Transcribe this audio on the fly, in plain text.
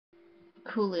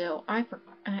Coolio. I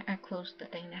closed the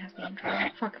thing that has the intro.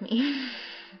 Fuck me.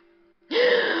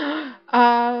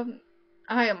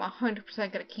 I am 100%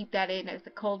 gonna keep that in as the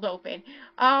cold open.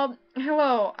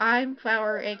 Hello, I'm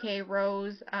Flower, aka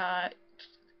Rose.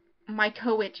 My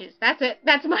toe itches. That's it.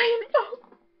 That's my info.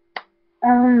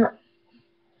 Um,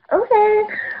 okay.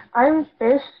 I'm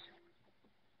Fish,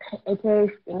 aka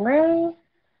Stingray,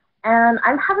 and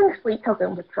I'm having sleep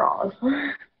token withdrawals.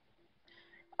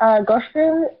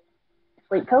 Ghostrian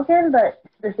sleep token, but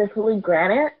specifically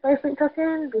Granite by sleep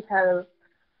token because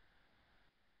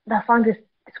that song just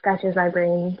scratches my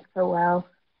brain so well.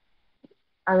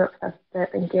 I'm obsessed with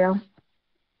it. Thank you.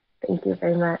 Thank you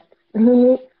very much.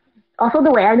 Also,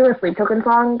 the way I knew a sleep token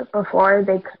song before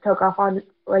they took off on,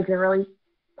 like, they're really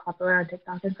popular on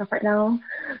TikTok and stuff right now.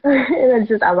 And it's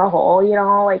just as a whole,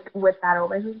 like, with that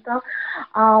open and stuff.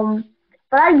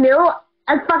 But I knew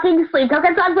a fucking sleep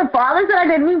token song before all this and I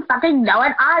didn't even fucking know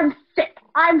it. I'm sick.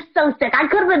 I'm so sick. I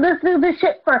could have been listening to this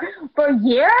shit for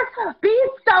years. Be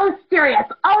so serious.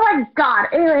 Oh my god.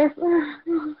 Anyways.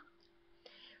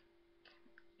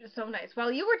 So nice.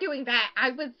 While you were doing that, I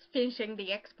was finishing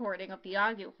the exporting of the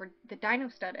audio for the Dino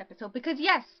Stud episode because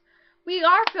yes, we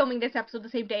are filming this episode the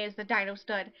same day as the Dino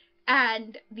Stud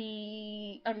and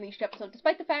the Unleashed episode,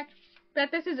 despite the fact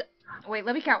that this is wait,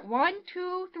 let me count. 1,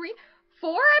 2, 3,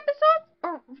 4 episodes?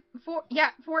 Or four, yeah,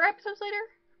 4 episodes later?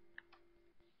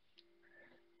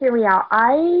 Hear me out.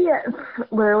 I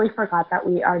literally forgot that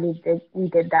we did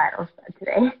Dino Stud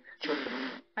today.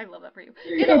 I love that for you.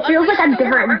 It feels like a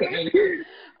different day.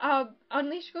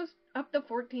 Unleashed goes up the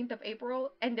 14th of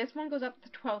April, and this one goes up the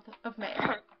 12th of May.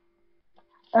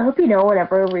 I hope you know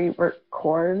whenever we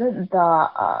record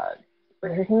the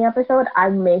King episode,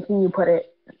 I'm making you put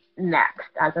it next,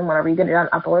 as in whenever you get it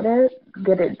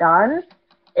done,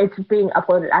 it's being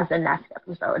uploaded as the next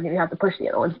episode, and you have to push the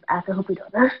other ones back. I hope you know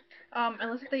that.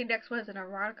 Unless the next one is an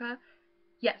erotica,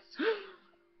 yes.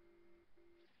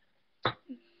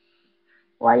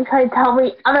 Why are you trying to tell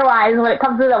me otherwise when it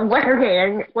comes to the Wicker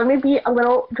King? Let me be a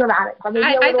little dramatic. I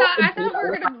thought we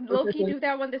were going to low-key do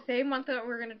that one the same month that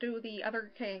we're going to do the other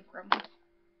K Incrum.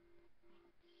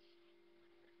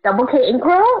 Double K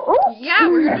Incrum? Ooh. Yeah,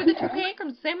 we're going to do the 2 K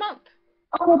Incrums the same month.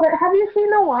 Oh, but have you seen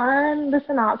the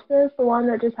synopsis, the one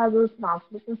that just has the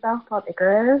synopsis and stuff called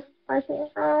Icarus? I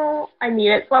think, I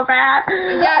need it so bad.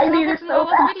 Yeah, I need it so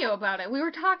bad. A video about it. We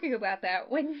were talking about that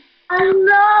when... I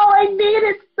know, I need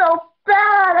it so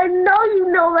bad. I know you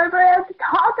know that, but I have to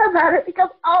talk about it because,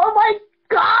 oh my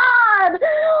god!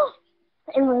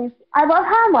 Anyways, I love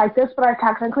how I'm like this, but I've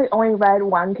technically only read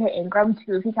 1K Incrum,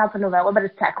 2 if you count the novella, but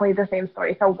it's technically the same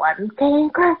story, so 1K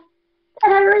Incrum.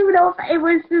 And I don't even know if it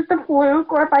was just a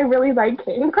fluke or if I really like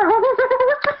K Incrum.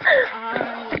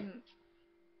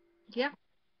 Yeah.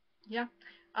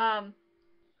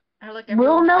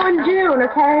 We'll know in June,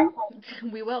 okay?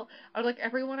 We will. I'd like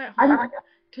everyone at home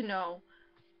to know.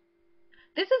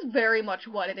 This is very much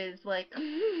what it is like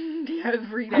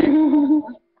every day.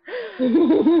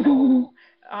 You're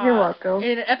welcome.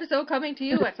 In an episode coming to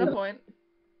you at some point.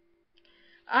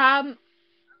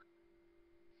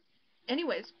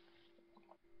 Anyways.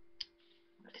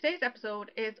 Today's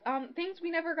episode is Things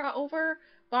We Never Got Over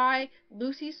by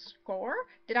Lucy Score.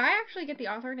 Did I actually get the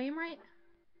author name right?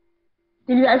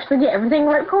 Did you actually get everything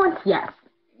right for once? Yes.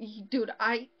 Dude,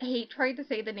 I hate trying to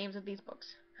say the names of these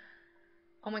books.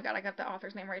 Oh my god, I got the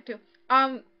author's name right too.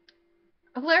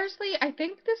 Hilariously, I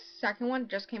think this second one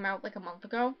just came out like a month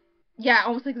ago. Yeah,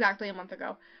 almost exactly a month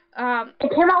ago.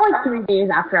 It came out like 3 days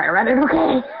after I read it,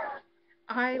 okay?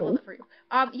 I love it for you.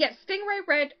 Yes, Stingray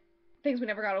read Things We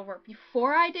Never Got Over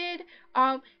before I did.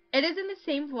 It is in the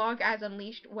same vlog as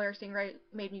Unleashed, where Stingray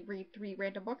made me read 3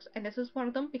 random books, and this is one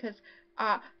of them because,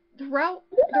 throughout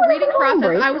the reading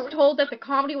process, I was told that the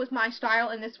comedy was my style,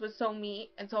 and this was so me,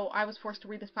 and so I was forced to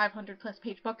read this 500-plus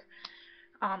page book.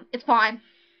 It's fine.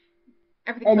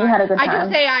 Everything's fine. You had a good time. I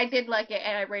do say I did like it,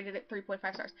 and I rated it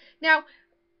 3.5 stars. Now, I'm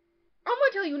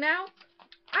gonna tell you now,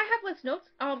 I have list notes.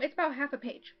 It's about half a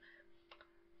page.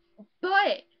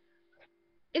 But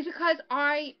it's because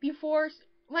when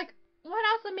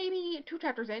I was maybe 2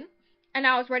 chapters in, and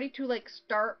I was ready to,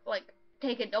 start,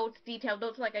 taking notes, detailed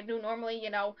notes like I do normally,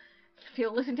 if you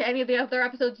listen to any of the other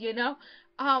episodes,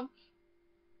 but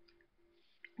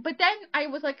then I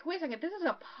was like, wait a second, this is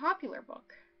a popular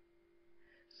book.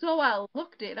 So I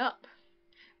looked it up,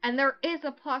 and there is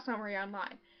a plot summary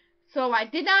online. So I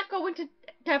did not go into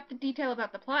depth detail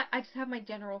about the plot, I just have my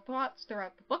general thoughts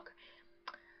throughout the book.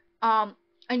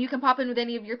 And you can pop in with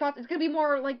any of your thoughts. It's going to be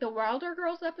more like the Wilder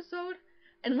Girls episode,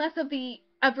 and less of the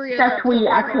every other episode. That's we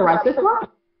actually like this one?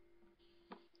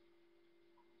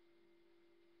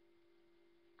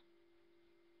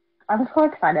 I'm so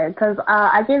excited because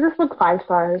I gave this book 5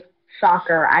 stars.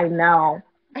 Shocker, I know.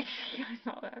 I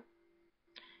saw that.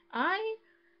 I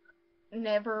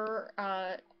never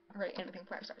rate anything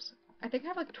 5 stars. I think I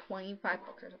have like 25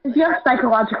 books or something If you like have that.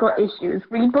 psychological issues,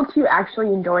 read books you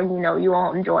actually enjoy and you know you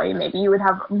won't enjoy. Maybe you would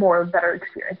have more better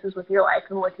experiences with your life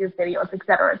and with your videos,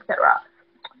 etc., etc.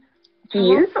 I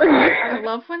love Jeez. I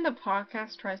love when the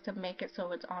podcast tries to make it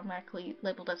so it's automatically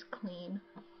labeled as clean.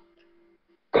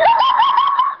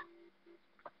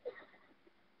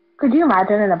 Could you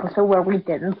imagine an episode where we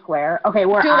didn't swear? Okay,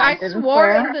 where Dude, I I didn't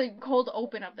swore in swear. the cold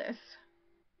open of this.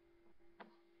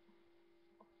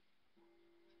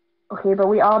 Okay, but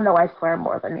we all know I swear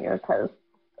more than you because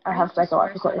I I have used to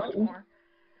swear psychological so much issues. more.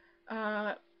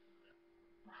 Uh,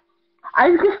 I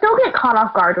can still get caught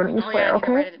off guard when you oh yeah, I swear, need to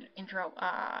okay? write an intro,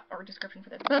 or description for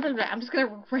this. Blah, blah, blah. I'm just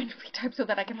gonna randomly type so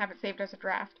that I can have it saved as a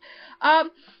draft. I'm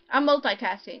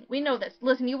multitasking. We know this.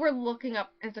 Listen, you were looking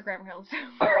up Instagram reels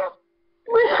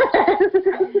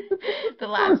the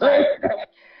last time.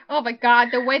 Oh my god,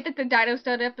 the way that the Dino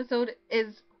Stud episode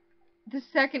is the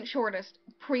second shortest,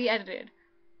 pre-edited.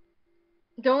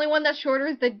 The only one that's shorter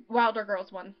is the Wilder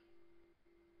Girls one.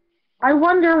 I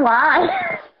wonder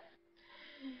why.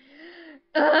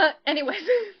 Anyways.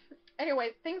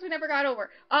 Anyways, things we never got over.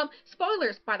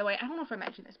 Spoilers, by the way. I don't know if I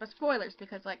mentioned this, but spoilers,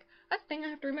 because, like, that's a thing I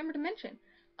have to remember to mention.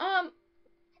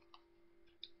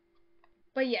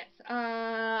 But yes,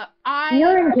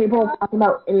 You're incapable of talking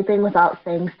about anything without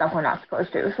saying stuff we're not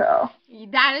supposed to, so.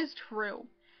 That is true.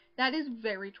 That is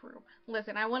very true.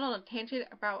 Listen, I went on a tangent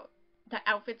about the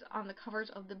outfits on the covers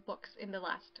of the books in the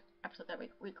last episode that we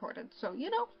recorded, so, you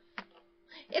know,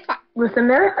 it's fine. Listen,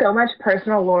 there is so much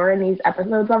personal lore in these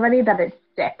episodes already that it's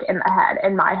sick in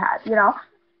my head, you know?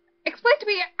 Explain to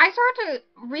me, I started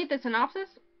to read the synopsis,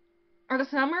 or the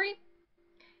summary,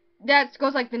 that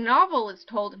goes like, the novel is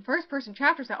told in first-person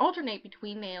chapters that alternate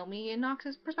between Naomi and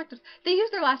Nox's perspectives. They use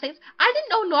their last names. I didn't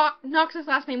know Nox's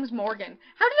last name was Morgan.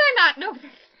 How did I not know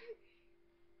this?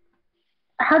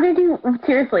 How did you,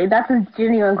 seriously, that's a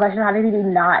genuine question. How did you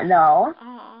not know?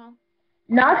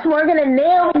 Knox Morgan and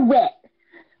Naomi Witt.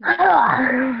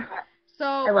 So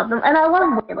I love them. And I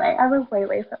love Waylay. I love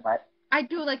Waylay so much. I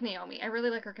do like Naomi. I really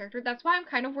like her character. That's why I'm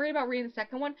kind of worried about reading the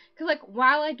second one. Because, like,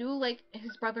 while I do like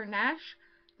his brother Nash,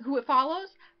 who it follows,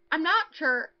 I'm not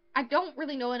sure. I don't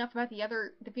really know enough about the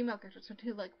female characters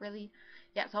to, like, really,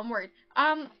 yeah, so I'm worried.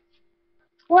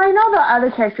 Well, I know the other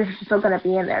characters are still going to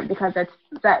be in there because it's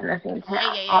set in the same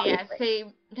town, obviously. Yeah.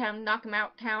 Same town, Knock 'em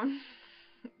Out Town.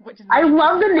 Which is I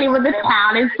love the name of the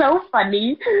town. It's so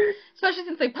funny. Especially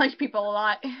since they punch people a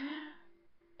lot.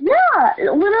 Yeah,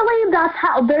 literally that's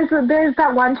how, there's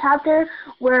that one chapter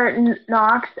where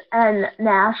Knox and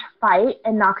Nash fight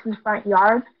in Knox's front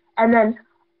yard, and then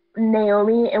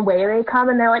Naomi and Waylay come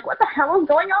and they're like, what the hell is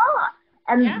going on?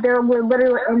 And they're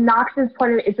literally in Knox's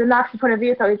point of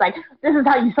view, so he's like, this is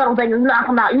how you settle things, knock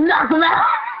them out, you knock them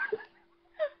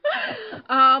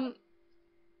out.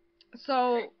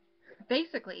 So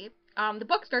basically, the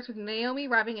book starts with Naomi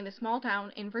arriving in a small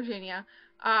town in Virginia,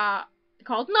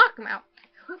 called Knock 'em Out.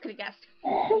 Who could have guessed?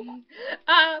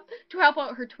 To help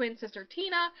out her twin sister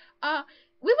Tina.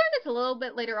 We learn this a little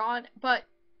bit later on, but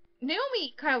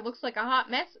Naomi kind of looks like a hot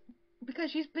mess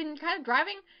because she's been kind of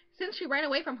driving since she ran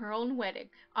away from her own wedding.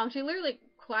 She literally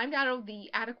climbed out of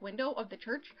the attic window of the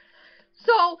church.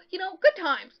 So, you know, good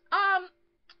times.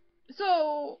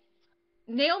 So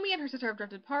Naomi and her sister have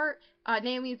drifted apart.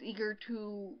 Naomi is eager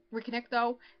to reconnect,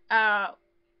 though,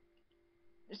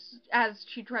 as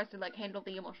she tries to, like, handle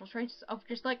the emotional stress of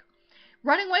just, like,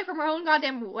 running away from her own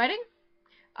goddamn wedding,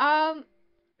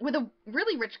 with a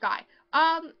really rich guy,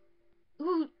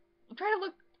 who try to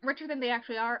look richer than they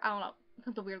actually are. I don't know,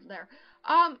 something weird there.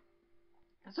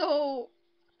 So,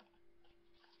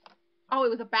 it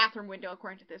was a bathroom window,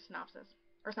 according to this synopsis,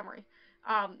 or summary.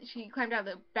 She climbed out of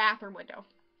the bathroom window,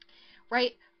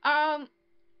 right?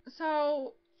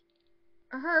 So,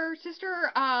 her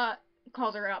sister,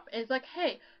 calls her up, and is like,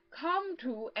 hey, come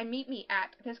to and meet me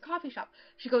at this coffee shop.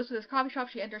 She goes to this coffee shop,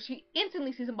 she enters, she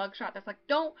instantly sees a mugshot that's like,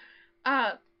 don't,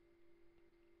 I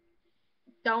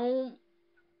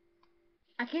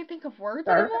can't think of words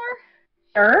anymore.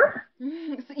 Sure?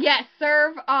 Yes,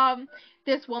 serve,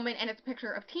 this woman, and it's a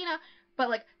picture of Tina, but,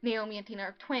 like, Naomi and Tina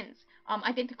are twins,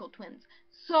 identical twins.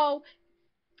 So,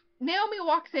 Naomi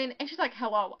walks in, and she's like,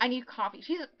 hello, I need coffee.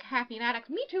 She's a caffeine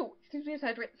addict. Me too. Excuse me as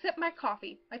I sip my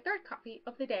coffee. My third coffee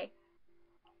of the day.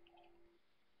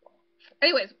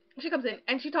 Anyways, she comes in,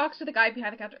 and she talks to the guy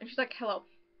behind the counter, and she's like, hello,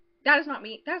 that is not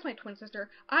me. That is my twin sister.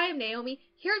 I am Naomi.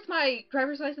 Here's my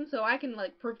driver's license so I can,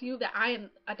 like, prove to you that I am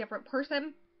a different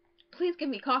person. please give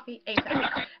me coffee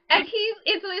ASAP. And he's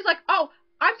instantly like, oh,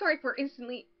 I'm sorry for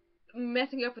instantly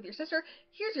messing you up with your sister.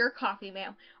 Here's your coffee,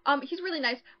 ma'am. He's really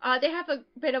nice. They have a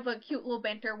bit of a cute little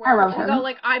banter where she's all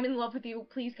like, I'm in love with you.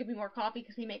 Please give me more coffee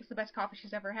because he makes the best coffee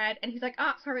she's ever had. And he's like,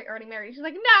 sorry, already married. She's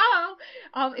like, no.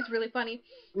 It's really funny.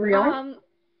 Really?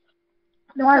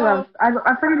 No,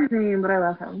 I forget his name, but I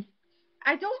love him.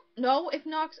 I don't know if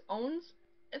Knox owns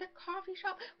the coffee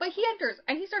shop, but he enters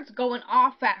and he starts going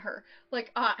off at her,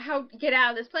 like, get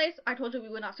out of this place. I told you we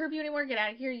would not serve you anymore. Get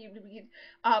out of here.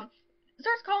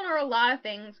 Starts calling her a lot of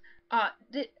things,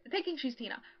 thinking she's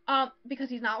Tina, because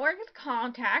he's not wearing his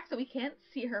contacts, so he can't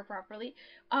see her properly.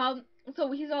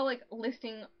 So he's all like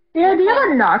listing. The idea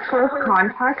that Knox wears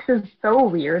contacts is so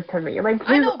weird to me. Like,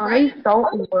 his eyes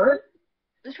don't work.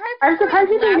 I'm surprised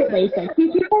he didn't get LASIK. He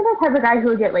seems like the type of guy who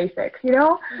would get LASIK, you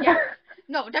know? Yeah.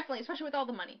 No, definitely, especially with all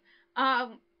the money.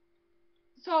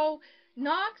 So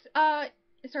Knox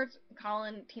starts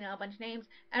calling Tina a bunch of names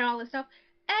and all this stuff,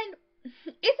 and it's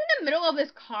in the middle of this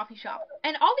coffee shop,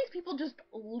 and all these people just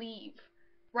leave,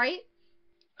 right?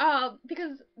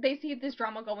 Because they see this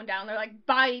drama going down. They're like,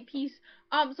 bye, peace.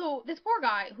 So this poor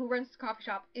guy who runs the coffee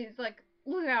shop is like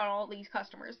losing out on all these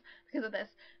customers because of this.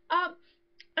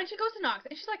 And she goes to Knox,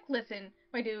 and she's like, listen,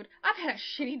 my dude, I've had a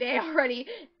shitty day already,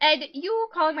 and you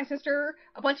calling my sister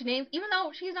a bunch of names, even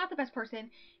though she's not the best person,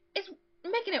 is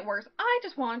making it worse. I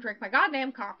just want to drink my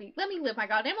goddamn coffee. Let me live my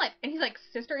goddamn life. And he's like,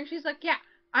 sister? And she's like, yeah,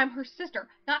 I'm her sister,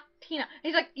 not Tina. And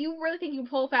he's like, you really think you can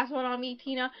pull a fast one on me,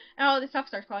 Tina? And all this stuff,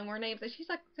 starts calling more names, and she's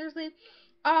like, seriously?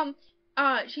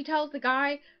 She tells the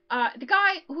guy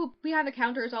who behind the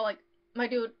counter is all like, my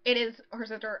dude, it is her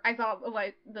sister. I saw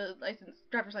the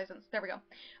driver's license. There we go.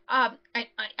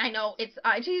 I know it's.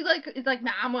 She's like, it's like,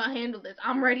 nah, I'm gonna handle this.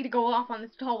 I'm ready to go off on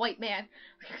this tall white man.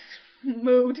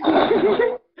 Mood.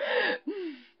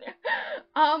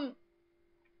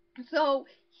 So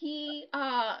he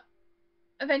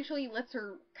eventually lets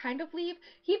her kind of leave.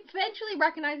 He eventually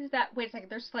recognizes that, wait a second,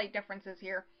 there's slight differences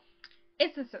here.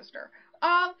 It's his sister.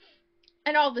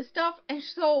 And all this stuff. And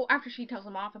so after she tells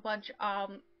him off a bunch,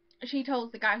 she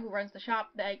tells the guy who runs the shop,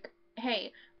 like,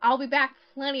 hey, I'll be back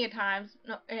plenty of times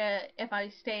if I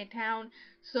stay in town,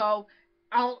 so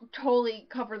I'll totally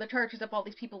cover the charges of all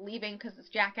these people leaving because this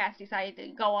jackass decided to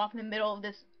go off in the middle of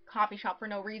this coffee shop for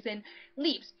no reason.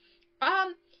 Leaves.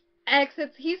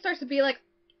 Exits. He starts to be like,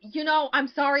 I'm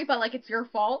sorry, but, like, it's your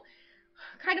fault,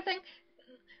 kind of thing.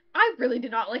 I really did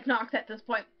not like Knox at this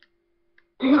point.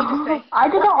 I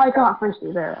did not like him at first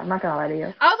either. I'm not gonna lie to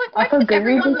you. I was like, why does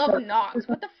everyone love Knox?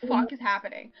 What the fuck is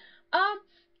happening?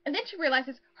 And then she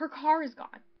realizes her car is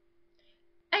gone.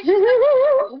 And she's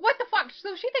like, what the fuck?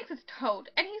 So she thinks it's towed.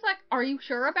 And he's like, are you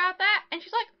sure about that? And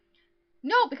she's like,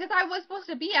 no, because I was supposed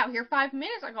to be out here 5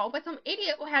 minutes ago, but some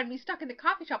idiot had me stuck in the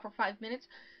coffee shop for 5 minutes,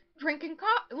 drinking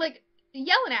coffee,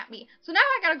 yelling at me. So now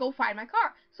I gotta go find my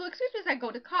car. So excuse me as I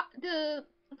go to the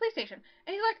police station.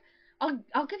 And he's like,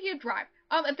 I'll give you a drive.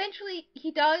 Eventually,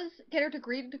 he does get her to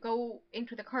agree to go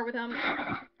into the car with him.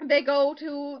 They go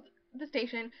to the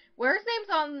station, where his name's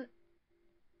on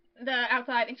the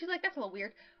outside, and she's like, that's a little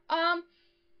weird. And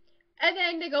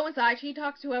then they go inside, she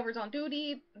talks to whoever's on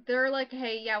duty. They're like,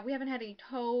 hey, yeah, we haven't had any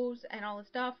tows, and all this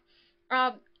stuff.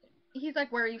 He's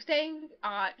like, where are you staying?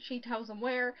 She tells him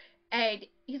where, and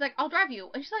he's like, I'll drive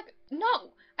you. And she's like,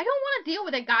 no, I don't want to deal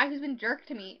with a guy who's been jerked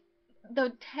to me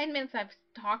the 10 minutes I've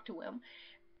talked to him.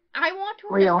 I want to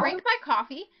just drink my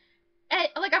coffee, and,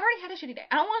 I've already had a shitty day.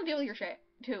 I don't want to deal with your shit,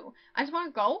 too. I just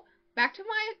want to go back to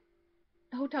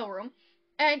my hotel room,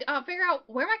 and figure out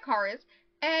where my car is,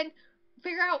 and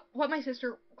figure out what my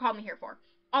sister called me here for.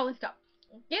 All this stuff.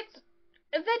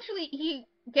 Eventually, he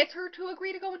gets her to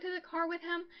agree to go into the car with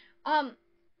him.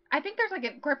 I think there's, a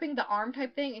gripping the arm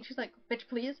type thing, and she's like, bitch,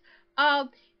 please.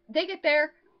 They get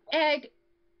there, and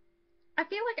I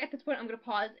feel like at this point I'm going to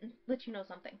pause and let you know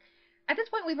something. At this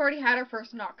point, we've already had our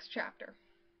first Knox chapter.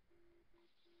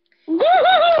 The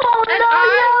opening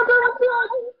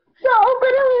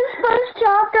of his first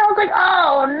chapter, I was like,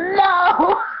 oh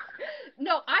no!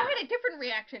 No, I had a different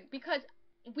reaction because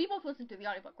we both listened to the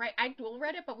audiobook, right? I dual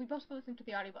read it, but we both listened to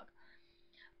the audiobook.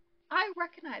 I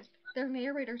recognized their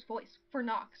narrator's voice for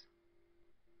Knox.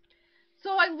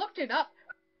 So I looked it up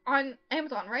on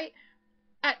Amazon, right?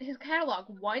 At his catalog.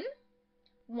 One.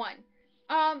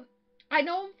 I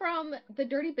know him from the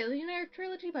Dirty Billionaire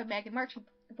trilogy by Megan March. He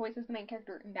voices the main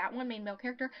character in that one, main male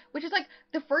character, which is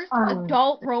the first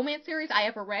adult romance series I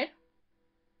ever read.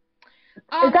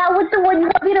 Is that what the one you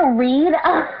want me to read?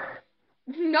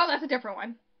 No, that's a different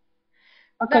one.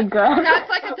 Okay, good. That's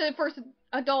the first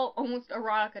adult, almost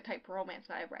erotica type romance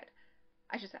that I've read,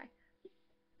 I should say.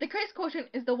 The Craze Quotient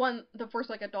is the first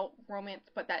like adult romance,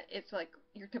 but that it's like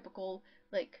your typical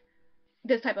like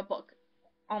this type of book,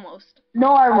 almost.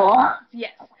 Normal.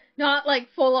 Yes, not like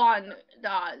full on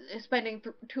spending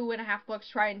 2.5 books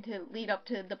trying to lead up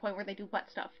to the point where they do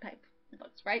butt stuff type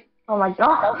books, right? Oh my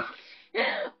god.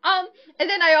 And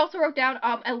then I also wrote down,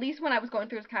 at least when I was going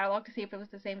through his catalog to see if it was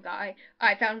the same guy,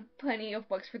 I found plenty of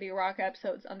books for the erotica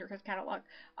episodes under his catalog.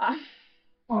 Oh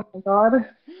my god.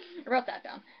 I wrote that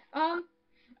down.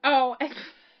 Oh,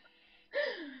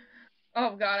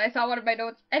 oh god, I saw one of my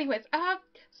notes. Anyways, he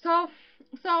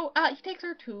takes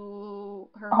her to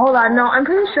her. Hold on, no, I'm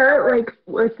pretty sure, like,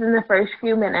 within the first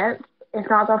few minutes, if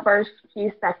not the first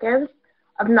few seconds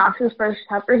of Knox's first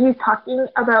chapter, he's talking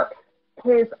about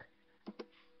his,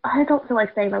 I don't feel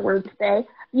like saying the word today,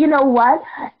 you know what?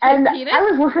 And I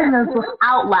was listening to this book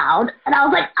out loud, and I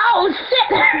was like, oh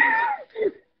shit!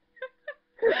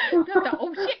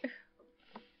 Oh shit!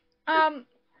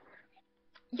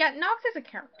 Yeah, Knox is a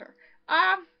character.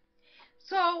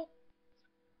 So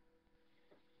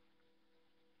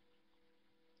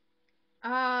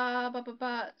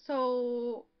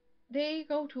so they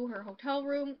go to her hotel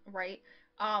room, right?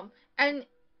 And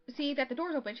see that the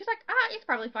door's open. She's like, it's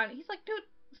probably fine. He's like, dude,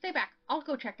 stay back. I'll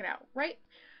go check it out, right?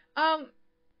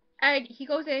 And he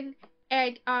goes in,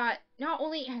 and not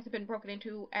only has it been broken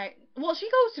into, well, she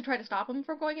goes to try to stop him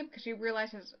from going in because she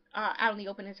realizes out in the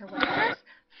open is her wedding dress.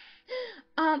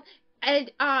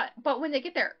 But when they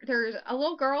get there, there's a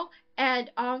little girl, and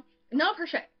none of her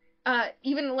shit,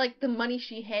 even like the money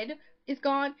she hid is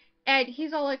gone, and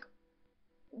he's all like,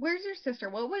 where's your sister?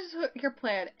 What was your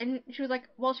plan? And she was like,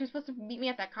 well, she was supposed to meet me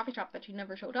at that coffee shop that she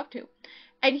never showed up to.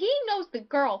 And he knows the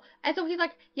girl, and so he's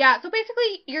like, yeah, so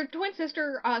basically your twin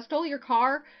sister stole your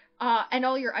car and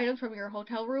all your items from your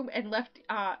hotel room and left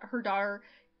her daughter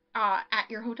at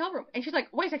your hotel room. And she's like,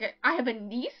 wait a second, I have a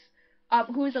niece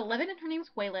who is 11 and her name's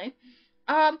Waylay.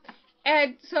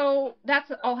 And so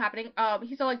that's all happening.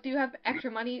 He's all like, do you have extra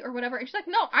money or whatever? And she's like,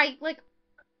 no, I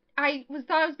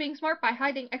thought I was being smart by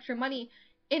hiding extra money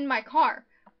in my car.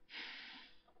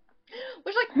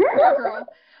 Which, like, poor girl.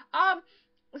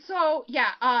 So,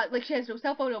 yeah, like, she has no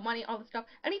cell phone, no money, all this stuff,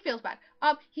 and he feels bad.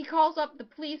 He calls up the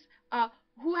police,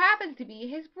 who happens to be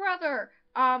his brother,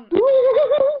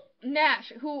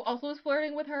 Nash, who also is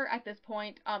flirting with her at this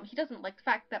point. He doesn't like the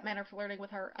fact that men are flirting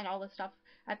with her and all this stuff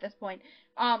at this point.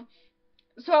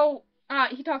 So,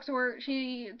 he talks to her,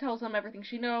 she tells him everything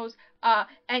she knows,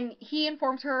 and he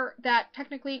informs her that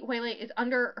technically Waylay is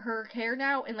under her care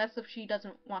now, unless if she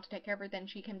doesn't want to take care of her, then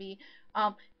she can be,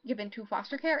 given to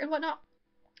foster care and whatnot.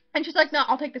 And she's like, no,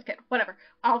 I'll take this kid, whatever,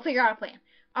 I'll figure out a plan.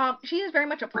 She is very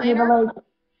much a planner,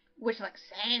 which, like,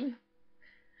 same.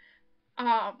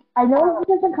 I know it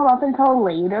doesn't come up until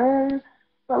later,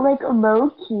 but, like,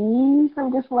 low-key,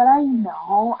 from just what I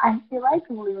know, I feel like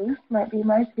Luce might be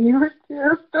my favorite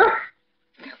character.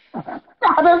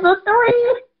 Out of the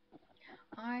three.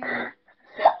 I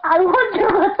wonder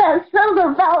what that says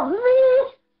about me.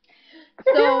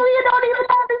 So we don't even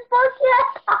have this book yet.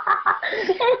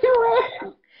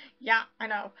 Anyway. Yeah, I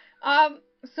know.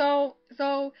 So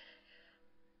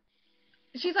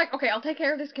she's like, okay, I'll take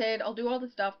care of this kid. I'll do all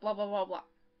this stuff. Blah blah blah blah.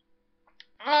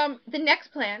 The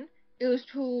next plan is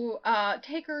to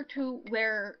take her to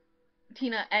where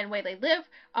Tina and Waylay live,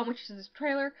 which is this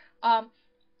trailer.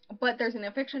 But there's an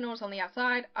eviction notice on the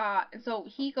outside, and so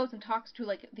he goes and talks to,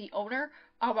 like, the owner,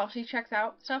 while she checks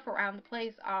out stuff around the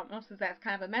place, notices that it's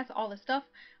kind of a mess, all this stuff,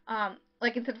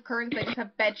 like, instead of curtains, they just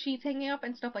have bed sheets hanging up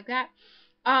and stuff like that.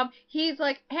 He's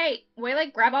like, hey,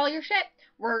 Waylay, grab all your shit,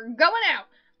 we're going out.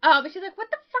 And she's like,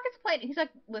 what the fuck is the plan? And he's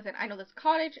like, listen, I know this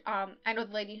cottage, I know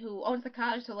the lady who owns the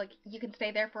cottage, so, like, you can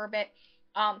stay there for a bit.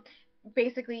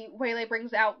 Basically, Waylay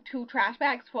brings out 2 trash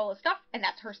bags full of stuff, and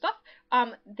that's her stuff.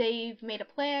 They've made a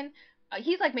plan.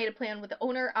 He's, like, made a plan with the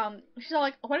owner. She's all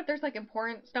like, what if there's, like,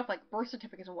 important stuff, like birth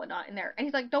certificates and whatnot in there? And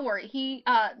he's like, don't worry.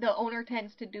 The owner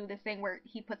tends to do this thing where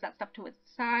he puts that stuff to his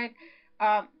side.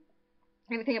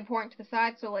 Anything important to the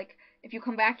side, so, like, if you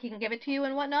come back, he can give it to you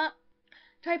and whatnot,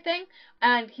 type thing.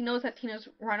 And he knows that Tina's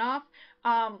run off.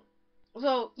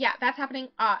 So, yeah, that's happening.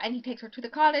 And he takes her to the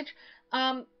cottage.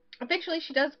 Eventually,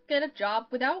 she does get a job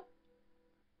without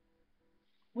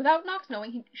Knox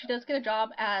knowing. She does get a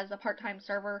job as a part-time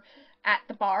server at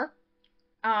the bar,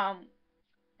 and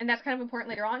that's kind of important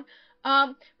later on.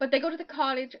 But they go to the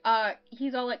cottage.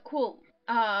 He's all like, "Cool.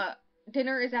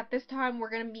 Dinner is at this time. We're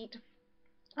gonna meet.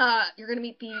 You're gonna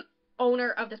meet the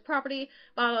owner of this property.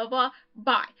 Blah blah blah.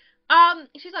 Bye."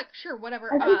 She's like, "Sure,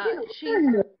 whatever."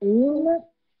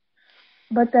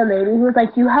 But the lady who was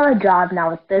like, you have a job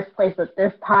now at this place at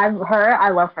this time, I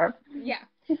love her. Yeah.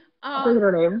 What's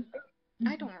her name?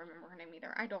 I don't remember her name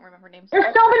either. I don't remember names.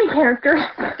 There's so many characters.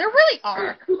 There really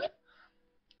are.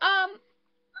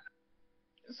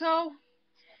 So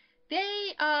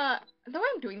they though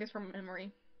I'm doing this from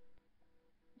memory.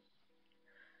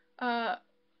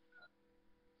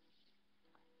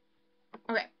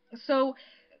 Okay, so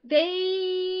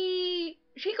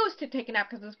she goes to take a nap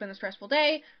because it's been a stressful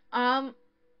day. And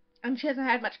she hasn't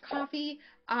had much coffee.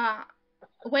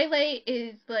 Waylay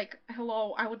is like,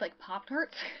 hello, I would like Pop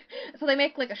Tarts. So they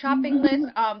make like a shopping list.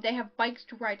 They have bikes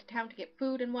to ride to town to get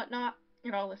food and whatnot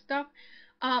and all this stuff.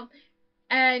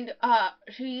 And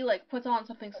she like puts on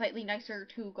something slightly nicer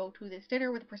to go to this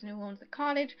dinner with the person who owns the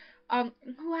cottage.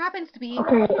 Who happens to be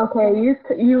Okay,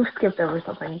 you skipped over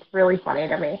something really funny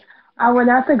to me. When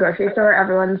at the grocery store,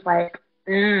 everyone's like,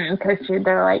 because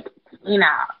they're like, Tina,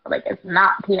 like it's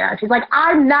not Tina. She's like,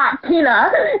 I'm not Tina,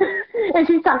 and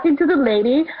she's talking to the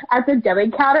lady at the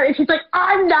deli counter, and she's like,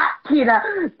 I'm not Tina,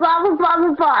 blah blah blah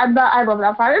blah blah. And I love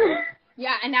that part.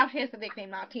 Yeah, and now she has the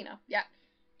nickname not Tina. Yeah.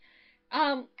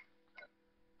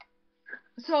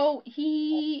 So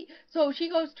she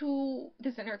goes to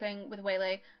this dinner thing with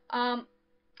Waylay.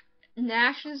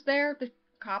 Nash is there, the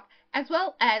cop, as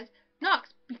well as Knox,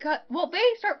 because, well, they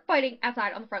start fighting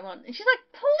outside on the front lawn, and she's like,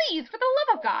 please, for the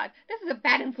love of God, this is a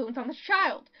bad influence on this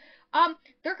child.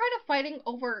 They're kind of fighting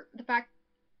over stuff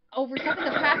in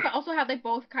the past, but also how they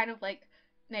both kind of like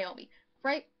Naomi,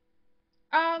 right?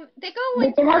 They go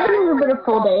inside. They haven't even been a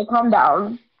full day, calm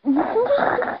down.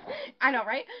 I know,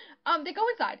 right? They go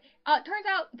inside. Turns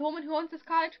out the woman who owns this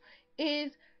cottage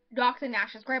is Knox and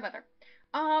Nash's grandmother.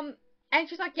 And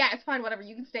she's like, yeah, it's fine, whatever,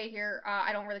 you can stay here.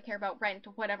 I don't really care about rent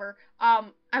or whatever.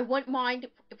 I wouldn't mind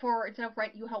for, instead of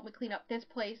rent, you help me clean up this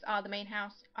place, the main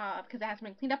house, because it hasn't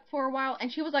been cleaned up for a while. And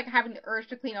she was like having the urge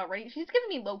to clean already. She's giving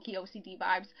me low-key OCD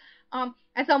vibes,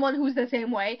 as someone who's the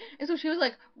same way. And so she was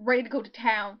like ready to go to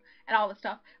town and all this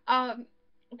stuff.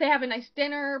 They have a nice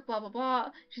dinner, blah, blah, blah.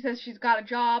 She says she's got a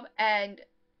job, and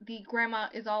the grandma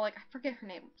is all like, I forget her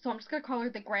name, so I'm just gonna call her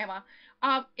the grandma,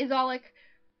 is all like,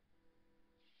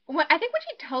 I think when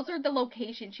she tells her the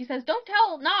location, she says, don't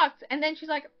tell Knox, and then she's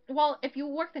like, well, if you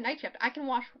work the night shift, I can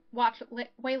watch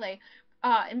Waylay,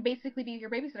 and basically be your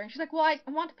babysitter. And she's like, well, I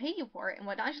want to pay you for it and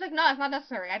whatnot. And she's like, no, it's not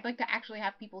necessary. I'd like to actually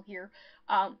have people here,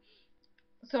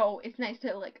 so it's nice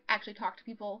to, like, actually talk to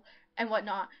people and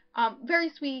whatnot. Very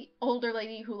sweet older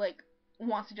lady who, like,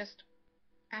 wants to just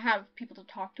have people to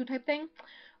talk to type thing.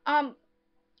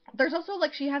 There's also,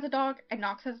 like, she has a dog, and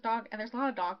Knox has a dog, and there's a lot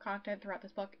of dog content throughout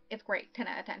this book. It's great. 10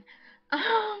 out of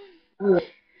 10.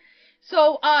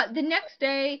 So, the next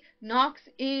day, Knox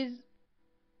is,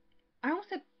 I almost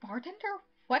said bartender?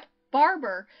 What?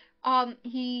 Barber.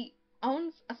 He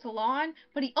owns a salon,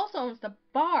 but he also owns the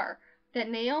bar that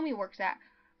Naomi works at.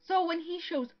 So when he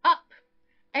shows up,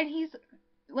 and he's,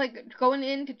 like, going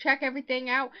in to check everything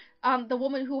out, the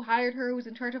woman who hired her, who's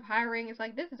in charge of hiring, is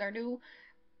like, this is our new,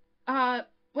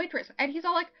 waitress. And he's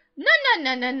all like, no.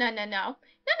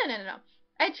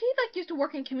 And she, like, used to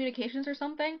work in communications or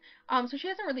something, so she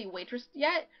hasn't really waitressed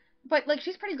yet, but, like,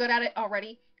 she's pretty good at it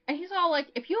already. And he's all like,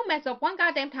 if you mess up one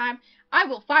goddamn time, I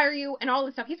will fire you, and all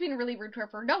this stuff. He's being really rude to her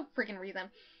for no freaking reason.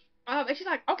 And she's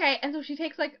like, okay. And so she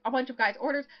takes, like, a bunch of guys'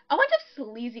 orders. A bunch of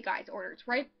sleazy guys' orders,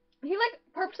 right? He, like,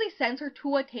 purposely sends her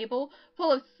to a table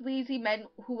full of sleazy men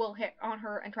who will hit on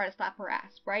her and try to slap her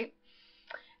ass, right?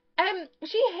 And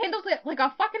she handles it like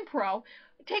a fucking pro,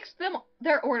 takes them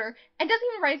their order, and doesn't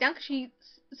even write it down because she's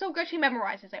so good she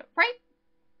memorizes it, right?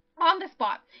 On the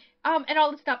spot. And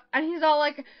all this stuff. And he's all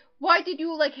like, why did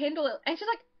you, like, handle it? And she's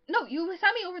like, no, you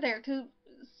sent me over there to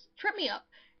trip me up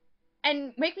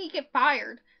and make me get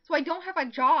fired so I don't have a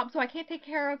job, so I can't take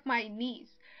care of my niece.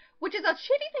 Which is a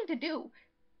shitty thing to do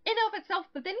in of itself,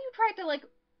 but then you try to, like,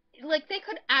 they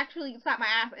could actually slap my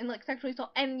ass and, like, sexually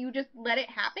assault, and you just let it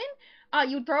happen.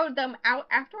 You throw them out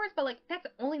afterwards, but, like, that's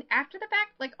only after the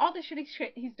fact. Like, all the shitty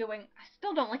shit he's doing, I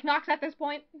still don't like Knox at this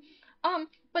point.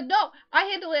 But no, I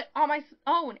handle it on my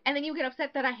own, and then you get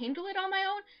upset that I handle it on my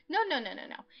own?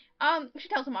 No. She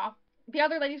tells him off. The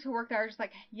other ladies who work there are just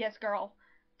like, yes, girl,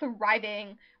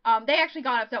 thriving. They actually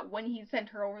got upset when he sent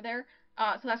her over there,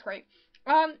 so that's great.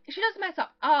 She doesn't mess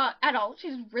up, at all.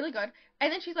 She's really good.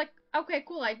 And then she's like, okay,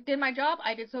 cool, I did my job.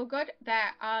 I did so good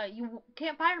that, you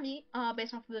can't fire me,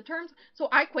 based off of the terms, so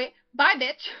I quit. Bye,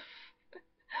 bitch.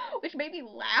 Which made me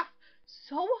laugh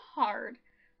so hard.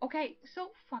 Okay,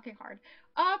 so fucking hard.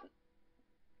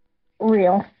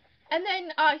 Real. And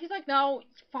then, he's like, no,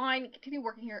 it's fine, continue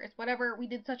working here, it's whatever, we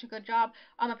did such a good job.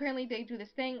 Apparently they do this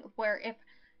thing where if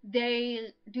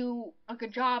they do a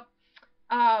good job,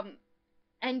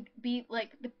 and beat,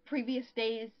 like, the previous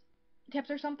day's tips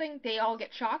or something, they all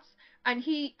get shots. and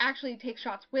he actually takes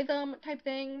shots with him, type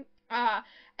thing.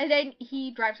 And then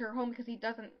he drives her home because he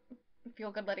doesn't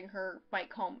feel good letting her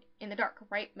bike home in the dark,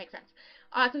 right? Makes sense.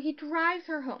 So he drives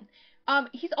her home.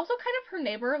 He's also kind of her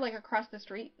neighbor, like across the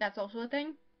street. That's also a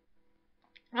thing.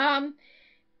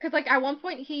 Because like at one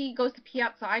point he goes to pee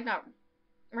outside, not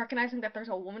recognizing that there's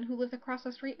a woman who lives across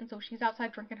the street, and so she's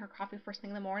outside drinking her coffee first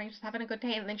thing in the morning, just having a good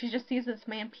day, and then she just sees this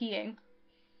man peeing.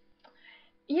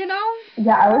 You know?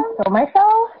 Yeah, I would kill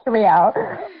myself. Hear me out.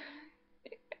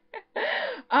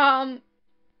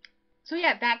 So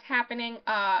yeah, that's happening.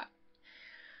 I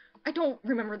don't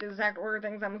remember the exact order of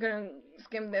things. I'm gonna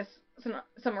skim this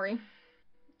summary.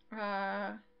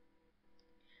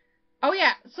 Oh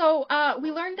yeah, so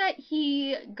we learned that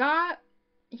he got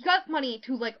money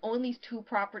to like own these two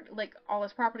property, like all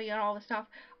his property and all this stuff,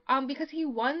 because he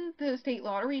won the state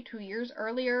lottery 2 years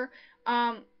earlier.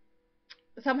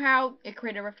 Somehow it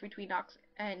created a rift between Knox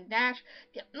and Nash.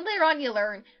 Later on, you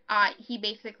learn he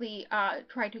basically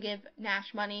tried to give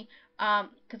Nash money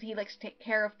because he likes to take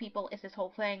care of people. Is this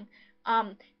whole thing,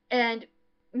 and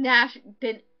Nash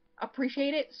didn't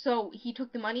appreciate it, so he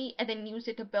took the money and then used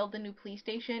it to build the new police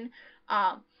station,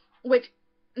 which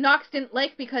Knox didn't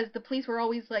like because the police were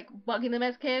always like bugging them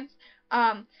as kids.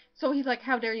 So he's like,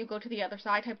 "How dare you go to the other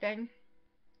side?" type thing.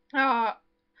 And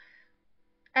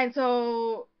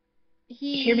so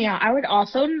Hear me out. I would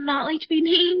also not like to be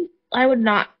named. I would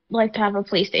not like to have a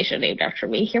police station named after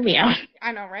me. Hear me out.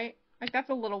 I know, right? Like that's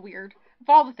a little weird. Of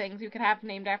all the things you could have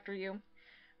named after you.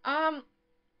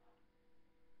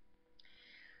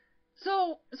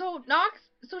 So Knox,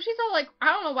 so she's all like, I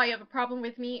don't know why you have a problem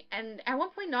with me, and at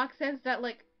one point Knox says that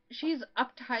like she's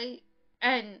uptight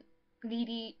and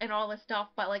needy and all this stuff,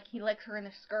 but like he likes her in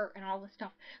the skirt and all this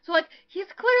stuff. So like he's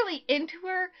clearly into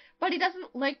her, but he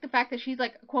doesn't like the fact that she's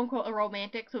like quote unquote a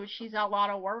romantic, so she's a lot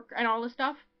of work and all this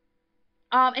stuff.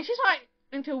 And she's not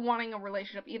into wanting a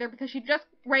relationship either because she just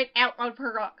right out of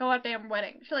her goddamn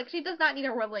wedding. She does not need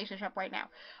a relationship right now.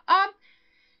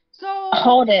 So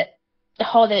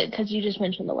Hold it, because you just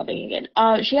mentioned the wedding again.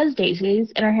 She has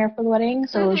daisies in her hair for the wedding,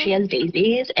 so she has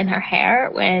daisies in her hair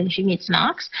when she meets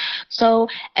Knox. So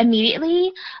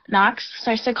immediately, Knox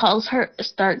starts to call her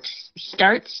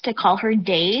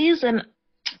Days, and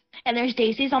there's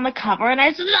daisies on the cover, and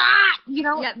it's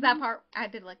Yeah, that part I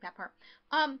did like that part.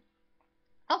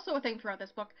 Also a thing throughout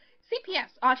this book,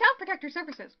 CPS, Child Protector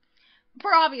Services.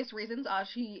 For obvious reasons,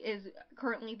 she is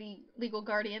currently the legal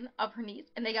guardian of her niece,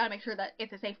 and they gotta make sure that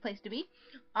it's a safe place to be,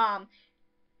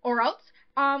 or else.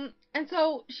 And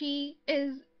so she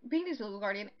is being this legal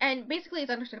guardian, and basically it's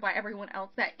understood by everyone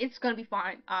else that it's gonna be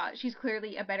fine. She's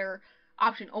clearly a better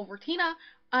option over Tina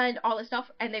and all this stuff,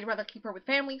 and they'd rather keep her with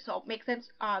family, so it makes sense.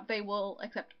 They will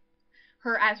accept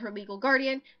her as her legal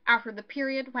guardian after the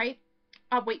period, right?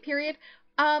 Wait period.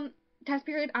 Test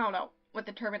period. I don't know what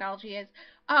the terminology is.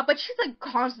 But she's like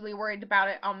constantly worried about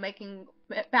it, making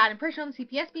bad impression on the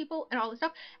CPS people and all this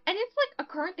stuff. And it's like a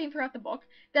current thing throughout the book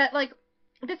that like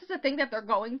this is a thing that they're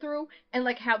going through, and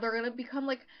like how they're gonna become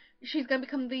like she's gonna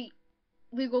become the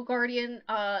legal guardian,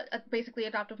 basically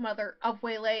adoptive mother of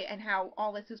Waylay, and how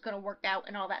all this is gonna work out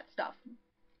and all that stuff.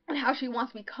 And how she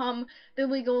wants to become the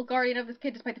legal guardian of this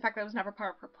kid despite the fact that it was never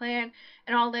part of her plan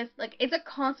and all this. Like, it's a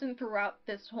constant throughout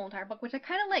this whole entire book, which I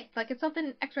kind of liked. Like, it's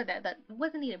something extra there that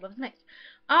wasn't needed, but was nice.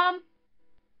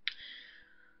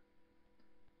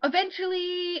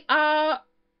 Eventually,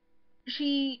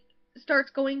 she starts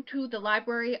going to the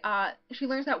library. She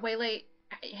learns that Waylay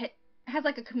has,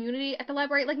 like, a community at the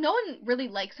library. Like, no one really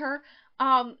likes her,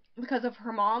 because of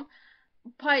her mom.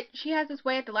 But she has this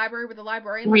way at the library where the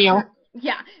librarian...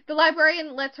 the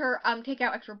librarian lets her take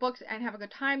out extra books and have a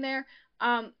good time there,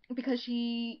 because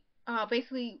she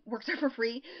basically works there for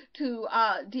free to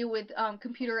deal with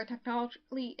computer and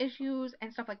technology issues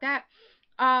and stuff like that,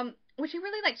 which she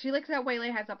really likes. She likes that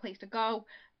Waylay has a place to go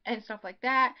and stuff like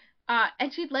that,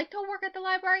 and she'd like to work at the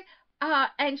library,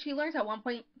 and she learns at one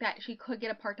point that she could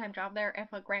get a part-time job there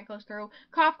if a grant goes through.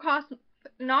 Cost.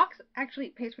 Knox actually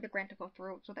pays for the grant to go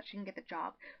through so that she can get the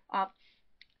job.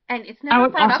 And it's never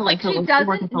brought up, like, she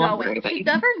doesn't know it. She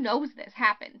never knows this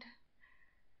happened.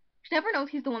 She never knows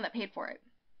he's the one that paid for it.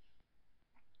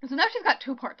 So now she's got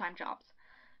 2 part-time jobs.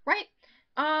 Right?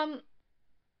 So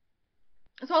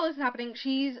all this is happening.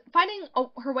 She's finding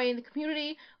her way in the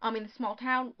community, in the small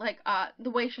town. Like, the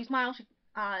way she smiles, she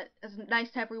is nice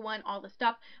to everyone, all this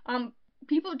stuff.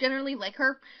 People generally like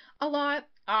her a lot.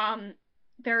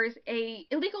 There's a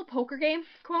illegal poker game,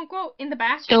 quote unquote, in the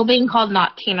back. Still being called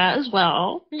Not Tina as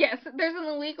well. Yes, there's an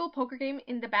illegal poker game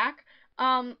in the back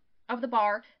of the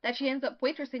bar that she ends up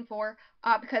waitressing for,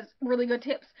 because really good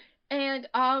tips. And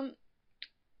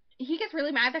he gets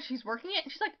really mad that she's working it,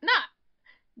 and she's like, nah,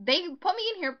 they put me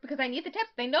in here because I need the tips.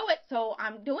 They know it, so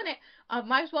I'm doing it.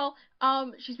 Might as well.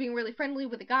 She's being really friendly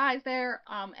with the guys there,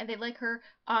 and they like her.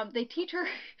 They teach her.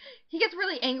 He gets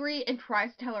really angry and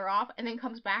tries to tell her off, and then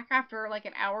comes back after like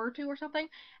an hour or two or something,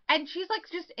 and she's like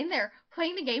just in there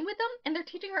playing the game with them, and they're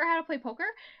teaching her how to play poker,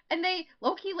 and they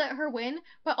low key let her win,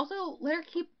 but also let her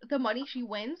keep the money she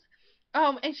wins.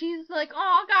 And she's like,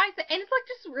 "Oh, guys," and it's like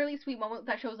just a really sweet moment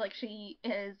that shows like she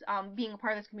is being a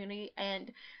part of this community, and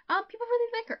people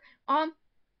really like her.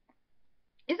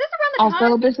 Is this around the Also,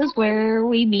 time? this is where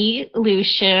we meet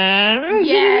Lucian.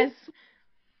 Yes.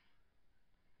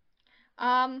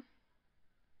 Um.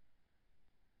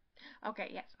 Okay.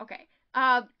 Yes. Okay.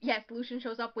 Yes. Lucian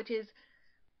shows up, which is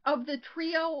of the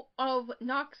trio of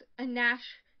Nox and Nash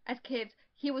as kids.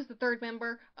 He was the third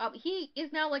member. He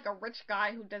is now like a rich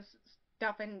guy who does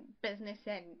stuff in business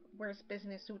and wears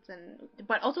business suits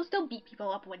but also still beat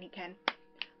people up when he can.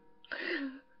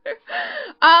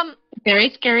 um.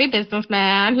 Very scary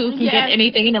businessman who can get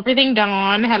anything and everything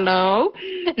done. Hello.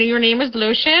 Your name is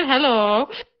Lucian. Hello.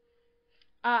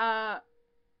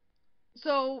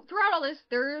 So throughout all this,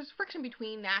 there's friction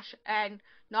between Nash and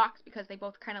Nox because they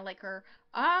both kind of like her.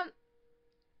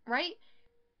 Right?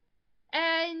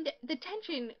 And the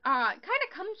tension kind of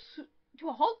comes to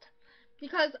a halt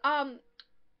because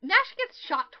Nash gets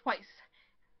shot twice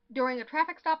during a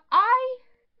traffic stop.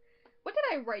 What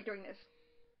did I write during this?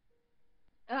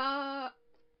 I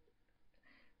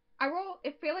wrote,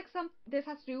 I feel like this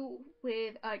has to do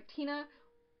with Tina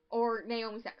or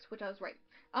Naomi's ex, which I was right.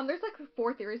 There's like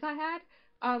 4 theories I had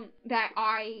that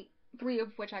 3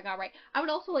 of which I got right. I would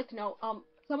also like to know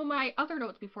some of my other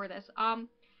notes before this.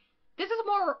 This is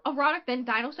more erotic than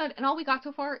Dino said, and all we got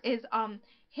so far is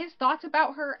his thoughts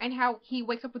about her and how he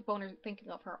wakes up with boners thinking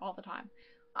of her all the time.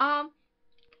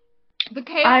 The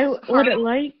chaos. I would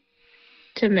like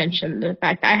to mention the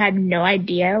fact that I had no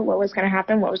idea what was going to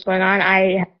happen, what was going on.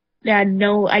 I had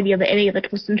no idea that any of the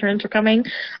twists and turns were coming.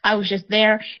 I was just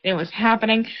there, and it was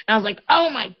happening, and I was like, oh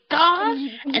my gosh!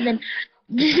 And then...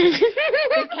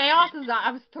 the chaos is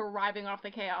I was thriving off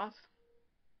the chaos.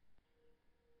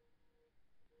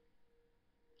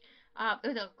 It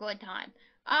was a good time.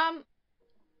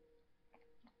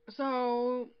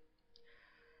 So...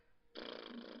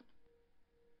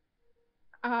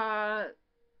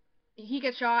 he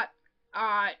gets shot.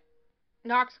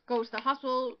 Nox goes to the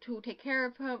hospital to take care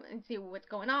of him and see what's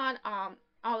going on.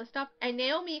 All this stuff. And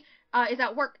Naomi is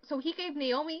at work, so he gave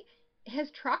Naomi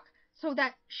his truck so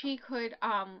that she could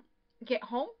get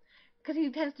home, because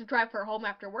he tends to drive her home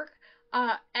after work.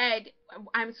 And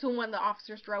I'm assuming when the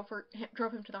officers drove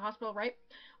him to the hospital, right?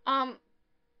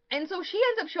 And so she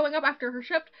ends up showing up after her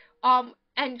shift.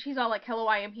 And she's all like, "Hello,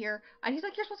 I am here." And he's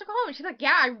like, "You're supposed to go home." And she's like,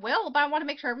 "Yeah, I will, but I want to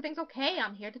make sure everything's okay.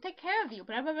 I'm here to take care of you."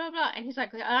 Blah blah blah blah. And he's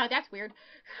like, "That's weird."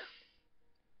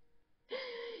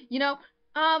 You know.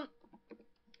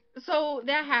 So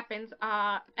that happens.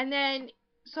 And then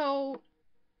so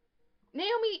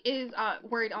Naomi is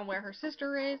worried on where her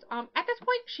sister is. At this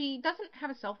point, she doesn't have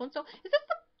a cell phone. So is this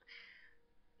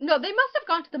the? No, they must have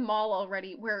gone to the mall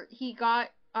already, where he got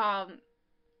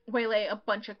waylay a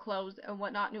bunch of clothes and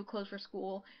whatnot, new clothes for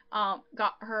school.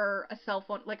 Got her a cell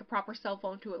phone, like a proper cell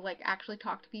phone to like actually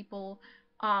talk to people.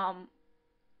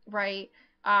 Right.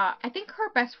 I think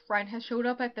her best friend has showed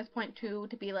up at this point too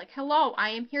to be like, "Hello, I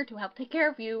am here to help take care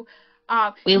of you."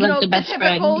 We like the best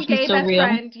friend. Gay He's so best real.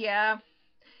 friend, yeah.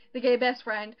 The gay best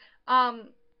friend.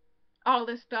 All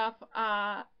this stuff.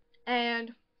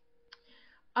 And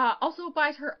also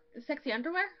buys her sexy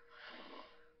underwear,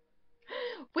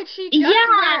 which she does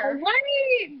wear. What?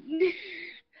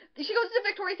 She goes to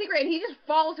Victoria's Secret and he just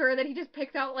follows her, and then he just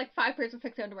picks out like 5 pairs of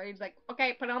sexy underwear. He's like,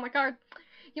 "Okay, put it on my card."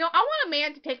 You know, I want a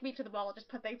man to take me to the mall and just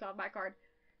put things on my card.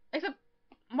 Except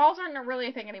malls aren't really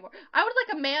a thing anymore. I would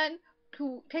like a man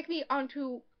to take me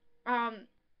onto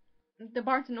the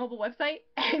Barnes & Noble website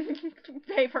and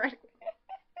pay for it.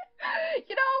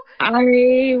 You know?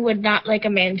 I would not like a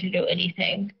man to do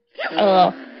anything.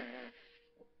 Oh.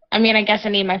 I mean, I guess I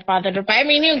need my father to buy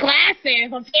me new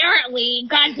glasses, apparently.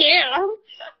 Goddamn.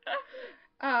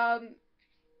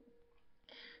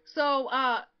 So,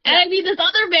 and I need this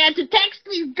other man to text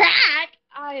me back.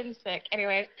 I am sick.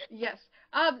 Anyway. Yes.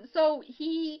 So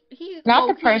he's not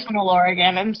the personal lore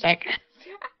again. I'm sick.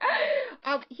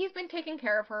 He's been taking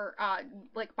care of her,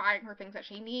 like buying her things that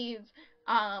she needs,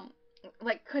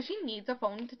 like, cause she needs a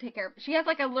phone to take care of. She has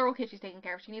like a little kid she's taking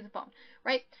care of. She needs a phone,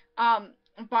 right?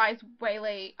 buys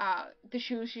Waylay the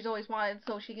shoes she's always wanted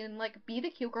so she can like be the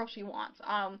cute girl she wants.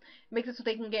 Makes it so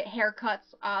they can get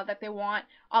haircuts that they want.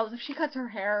 She cuts her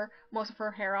hair, most of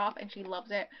her hair off, and she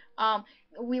loves it.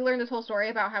 We learned this whole story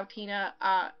about how Tina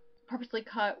purposely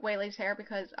cut Waylay's hair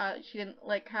because she didn't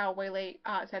like how Waylay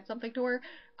said something to her.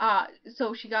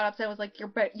 So she got upset and was like,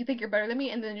 you think you're better than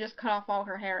me? And then just cut off all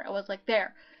her hair. It was like,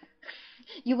 there.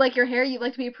 You like your hair? You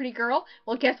like to be a pretty girl?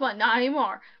 Well, guess what? Not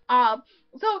anymore.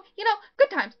 So, good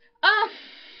times.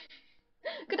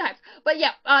 Good times. But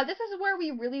yeah, this is where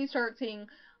we really start seeing,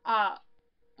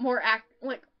 more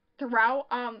like, throughout,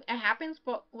 it happens,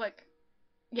 but, like,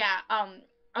 yeah,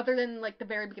 other than, like, the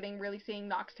very beginning, really seeing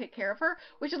Nox take care of her,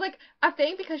 which is, like, a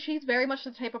thing because she's very much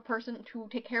the type of person to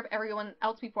take care of everyone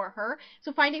else before her.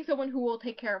 So finding someone who will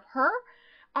take care of her,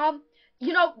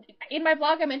 in my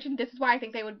vlog I mentioned this is why I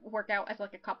think they would work out as,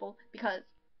 like, a couple, because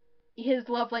his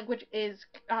love language is,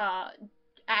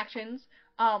 actions,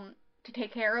 to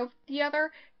take care of the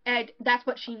other, and that's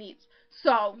what she needs.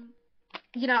 So,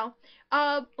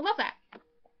 love that.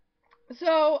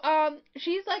 So,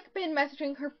 she's, like, been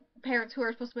messaging her parents who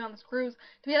are supposed to be on this cruise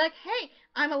to be like, hey,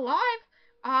 I'm alive,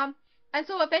 and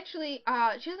so eventually,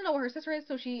 she doesn't know where her sister is,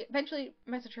 so she eventually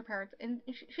messaged her parents, and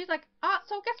she's like,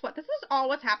 so guess what, this is all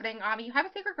what's happening, you have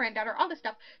a secret granddaughter, all this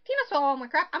stuff, Tina stole all my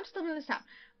crap, I'm just living in this town,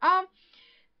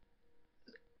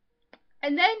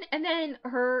 and then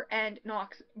her and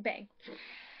Nox bang.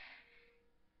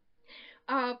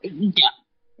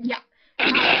 Yeah.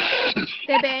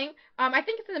 They bang. I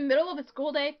think it's in the middle of a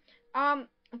school day.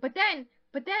 But then,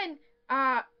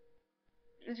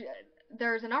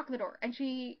 there's a knock on the door, and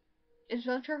she is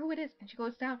not sure who it is, and she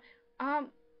goes down.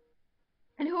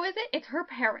 And who is it? It's her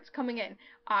parents coming in.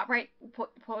 Right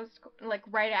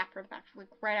after the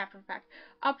fact.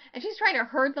 And she's trying to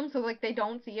herd them so like they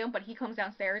don't see him, but he comes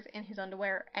downstairs in his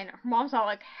underwear, and her mom's all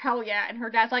like, hell yeah, and her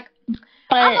dad's like,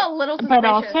 I'm a little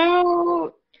suspicious.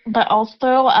 But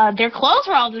also, their clothes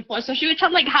were all over the floor, so she would try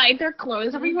to like hide their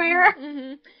clothes everywhere.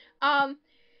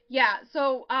 Yeah.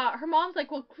 So, her mom's like,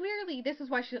 well, clearly this is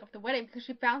why she left the wedding, because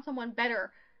she found someone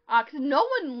better. Because no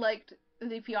one liked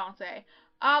the fiance.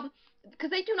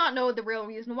 Because they do not know the real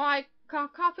reason why.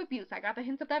 Cough abuse. I got the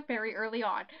hints of that very early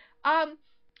on.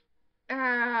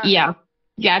 Yeah,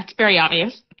 it's very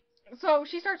obvious. So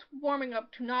she starts warming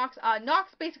up to Nox.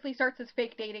 Nox basically starts this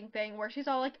fake dating thing where she's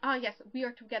all like, yes, we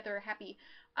are together, happy.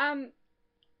 I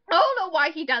don't know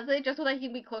why he does it, just so that he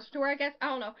can be closer to her, I guess. I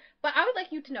don't know. But I would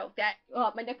like you to know that,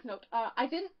 my next note, I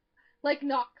didn't like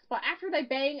Nox, but after they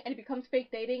bang and it becomes fake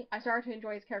dating, I started to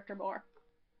enjoy his character more.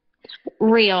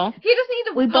 Real. He just needs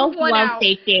to We both love out.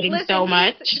 fake dating so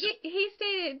much. He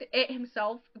stated it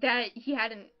himself that he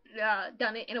hadn't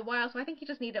done it in a while, so I think he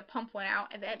just needed to pump one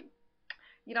out, and then,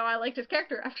 I liked his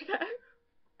character after that.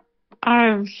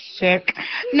 I'm sick.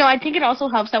 No, I think it also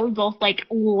helps that we both, like,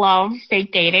 love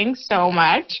fake dating so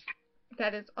much.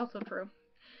 That is also true.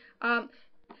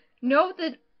 Note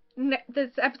that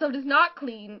this episode is not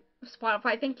clean,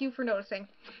 Spotify. Thank you for noticing.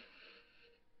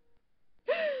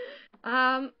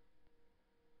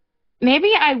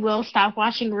 Maybe I will stop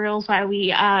watching Reels while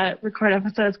we record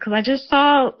episodes, because I just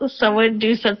saw someone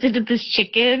do something to this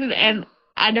chicken, and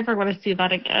I never want to see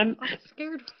that again. I'm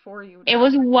scared for you now. It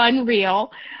was one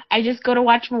reel. I just go to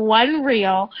watch one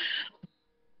reel.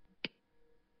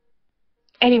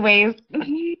 Anyways.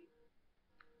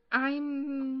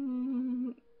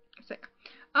 I'm sick.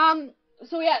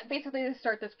 So yeah, basically they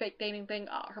start this fake dating thing.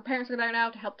 Her parents are there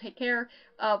now to help take care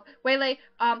of Waylay.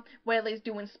 Waylay's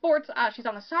doing sports. She's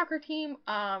on the soccer team.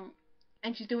 And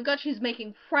she's doing good. She's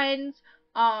making friends.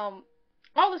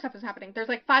 All this stuff is happening. There's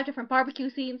like 5 different barbecue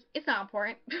scenes. It's not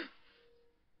important.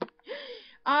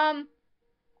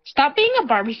 Stop being a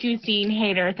barbecue scene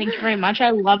hater. Thank you very much.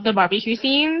 I love the barbecue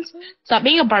scenes. Stop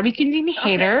being a barbecue scene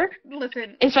hater. Okay,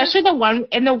 listen. Especially the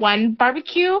one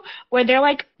barbecue where they're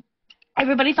like,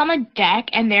 everybody's on the deck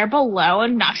and they're below,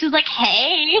 and Nox is like,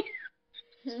 hey.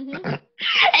 Mm-hmm.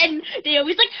 And they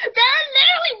always like, they're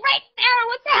literally right there.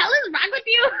 What the hell is wrong with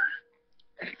you?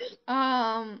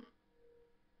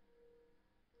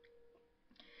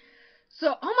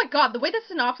 So, oh my god, the way the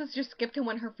synopsis just skipped to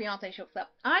when her fiance shows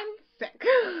up. I'm sick.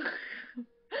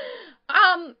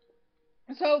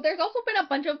 So there's also been a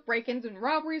bunch of break-ins and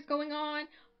robberies going on.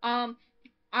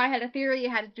 I had a theory it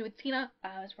had to do with Tina.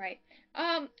 I was right.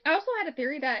 I also had a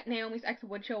theory that Naomi's ex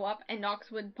would show up and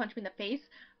Nox would punch me in the face.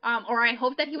 Or I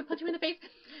hoped that he would punch me in the face.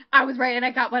 I was right and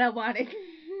I got what I wanted.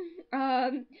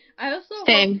 I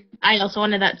also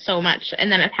wanted that so much,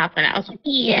 and then it happened. I was like,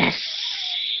 yes.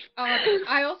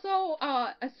 I also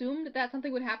assumed that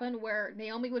something would happen where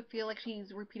Naomi would feel like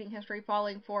she's repeating history,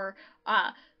 falling for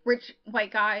rich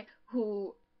white guy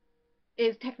who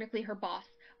is technically her boss.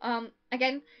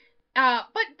 Again,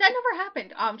 but that never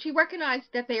happened. She recognized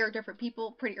that they are different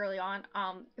people pretty early on.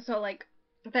 So like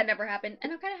that never happened,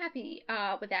 and I'm kind of happy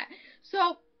with that.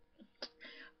 So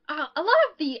a lot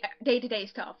of the day-to-day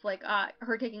stuff, like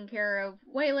her taking care of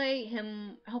Waylay,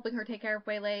 him helping her take care of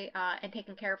Waylay, and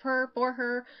taking care of her for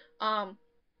her,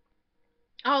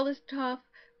 all this stuff.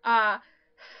 Uh,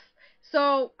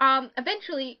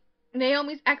 eventually,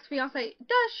 Naomi's ex-fiance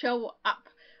does show up,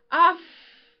 um,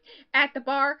 at the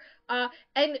bar,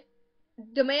 and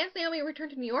demands Naomi return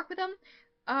to New York with him,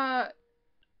 uh,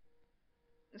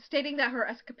 stating that her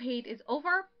escapade is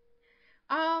over.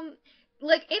 Um,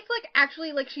 like it's like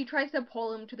actually like she tries to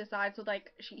pull him to the side so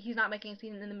like he's not making a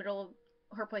scene in the middle of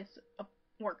her place of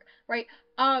work, right?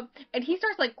 And he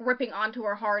starts like gripping onto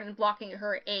her hard and blocking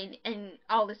her in and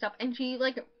all this stuff, and she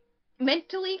like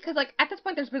mentally, because like at this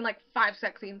point there's been like 5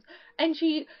 sex scenes, and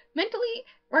she mentally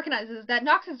recognizes that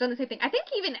Knox has done the same thing. I think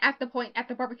even at the point at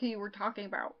the barbecue you were talking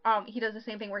about, he does the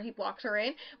same thing where he blocks her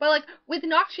in, but like with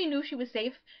Knox she knew she was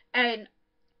safe, and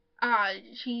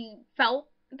she felt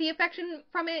the affection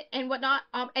from it and whatnot.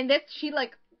 And this she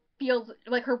like feels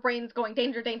like her brain's going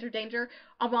danger, danger, danger,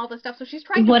 all this stuff. So she's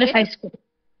trying to. What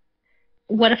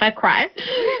if I cry?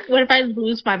 What if I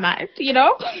lose my mind? You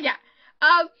know? Yeah.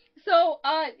 So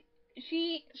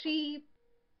she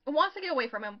wants to get away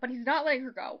from him, but he's not letting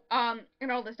her go.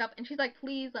 And all this stuff. And she's like,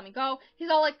 please let me go. He's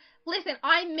all like, listen,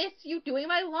 I miss you doing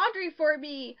my laundry for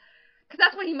me. Because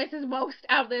that's what he misses most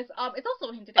out of this. It's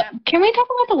also hinted at. Can we talk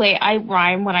about the way I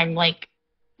rhyme when I'm like?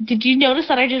 Did you notice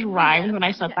that I just rhymed when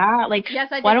I said that? Like, yes,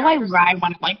 I did. Why do I rhyme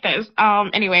when I'm like this?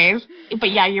 Anyways, but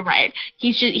yeah, you're right.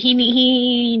 He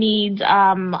needs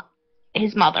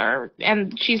his mother,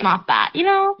 and she's not that, you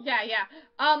know? Yeah, yeah.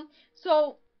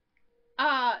 So,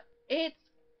 it's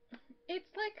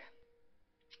like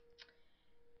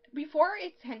before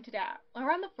it's hinted at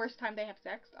around the first time they have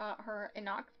sex, her and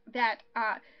Knox, that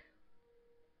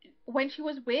when she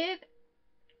was with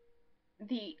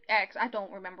the ex, I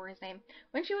don't remember his name.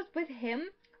 When she was with him,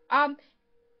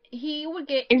 he would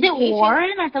get Is impatient. it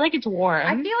Warren? I feel like it's Warren.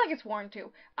 I feel like it's Warren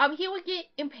too. He would get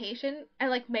impatient and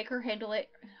like make her handle it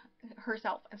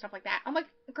herself and stuff like that. I'm like,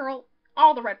 girl,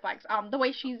 all the red flags. The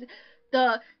way he's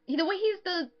the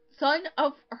son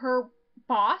of her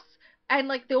boss, and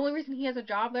like the only reason he has a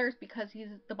job there is because he's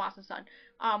the boss's son.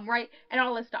 Right, and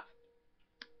all this stuff.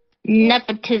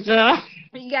 Nepotism.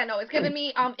 Yeah, no, it's giving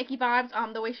me icky vibes.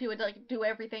 The way she would like do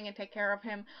everything and take care of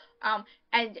him.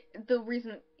 And the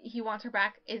reason he wants her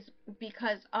back is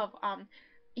because of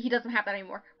he doesn't have that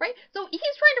anymore, right? So he's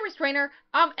trying to restrain her.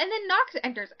 And then Knox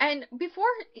enters, and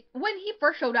when he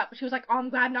first showed up, she was like, "Oh,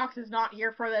 I'm glad Knox is not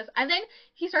here for this." And then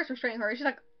he starts restraining her, and she's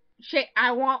like, "Shit,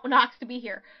 I want Knox to be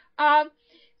here."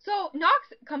 So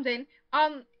Knox comes in,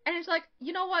 and it's like,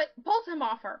 you know what? Pulls him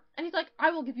off her. And he's like,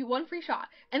 I will give you one free shot.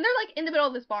 And they're like in the middle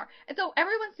of this bar. And so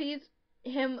everyone sees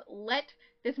him let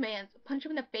this man punch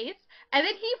him in the face. And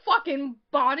then he fucking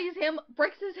bodies him,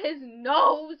 breaks his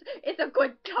nose. It's a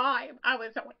good time. I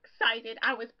was so excited.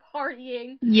 I was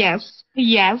partying. Yes,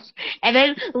 yes. And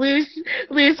then Luce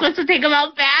wants to take him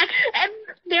out back. And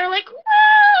they're like,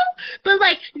 wow. But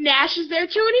like, Nash is there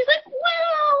too. And he's like,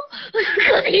 wow.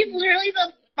 Because he's literally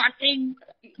the fucking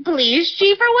police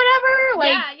chief or whatever.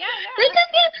 Like, yeah. They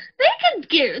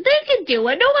could do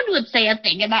it. No one would say a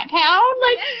thing in that town.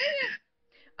 Like,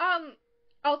 yeah.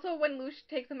 Also, when Luce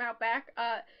takes him out back,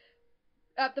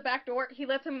 at the back door, he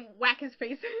lets him whack his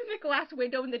face in the glass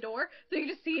window in the door, so you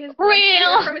just see his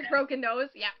blood from his broken nose.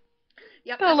 Yeah.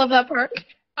 Yep. I love that part.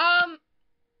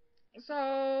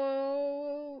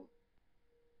 So,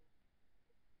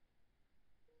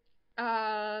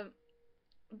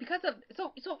 because of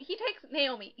so he takes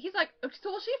Naomi. He's like,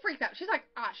 so she freaks out. She's like,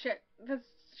 ah, shit, this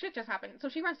shit just happened. So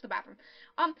she runs to the bathroom.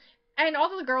 And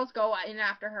all of the girls go in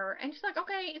after her, and she's like,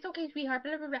 okay, it's okay, sweetheart,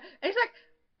 blah blah blah. And he's like,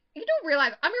 you don't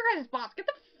realize I'm your guys' boss. Get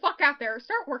the fuck out there,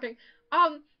 start working.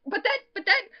 But then.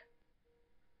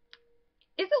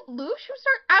 Is it Luce who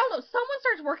I don't know, someone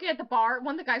starts working at the bar,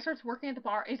 one of the guys starts working at the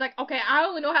bar, and he's like, okay, I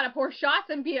only know how to pour shots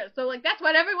and beer, so, like, that's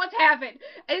what everyone's having.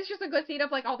 And it's just a good scene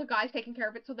of, like, all the guys taking care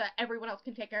of it so that everyone else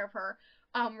can take care of her,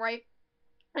 right?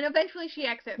 And eventually she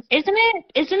exits. Isn't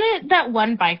it that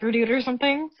one biker dude or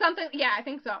something? Something, yeah, I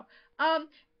think so.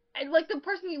 And, like, the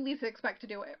person you least expect to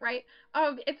do it, right?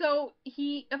 And so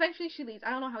eventually she leaves. I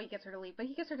don't know how he gets her to leave, but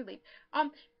he gets her to leave. And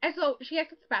so she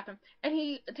exits the bathroom, and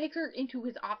he takes her into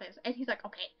his office, and he's like,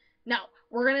 okay, now,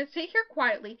 we're gonna sit here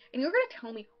quietly, and you're gonna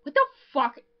tell me what the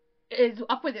fuck is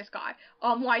up with this guy,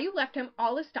 why you left him,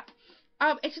 all this stuff.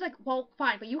 And she's like, well,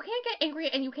 fine, but you can't get angry,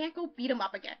 and you can't go beat him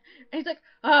up again. And he's like,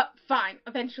 fine.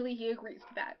 Eventually he agrees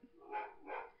to that.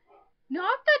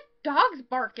 Not the dog's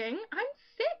barking. I'm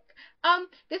sick.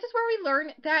 This is where we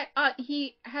learn that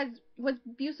he was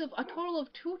abusive a total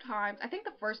of 2 times. I think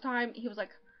the first time he was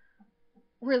like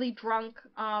really drunk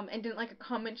and didn't like a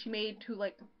comment she made to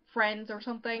like friends or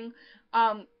something.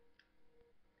 And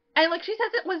like she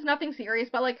says it was nothing serious,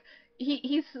 but like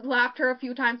he slapped her a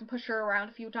few times and pushed her around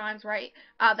a few times, right?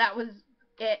 That was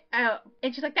it.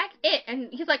 And she's like, that's it. And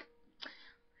he's like,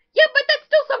 yeah, but that's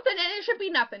still something, and it should be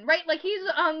nothing, right? Like he's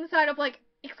on the side of like,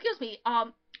 excuse me, I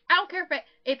don't care if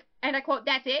it's, and I quote,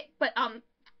 that's it, but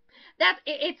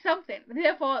it's something.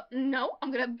 Therefore, no, I'm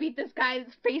gonna beat this guy's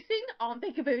face in.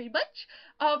 Thank you very much.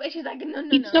 And she's like, no, no,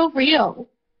 He's no. so real.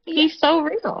 Yeah. He's so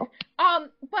real.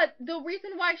 But the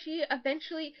reason why she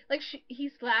eventually, like, he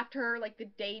slapped her like the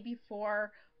day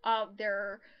before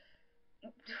their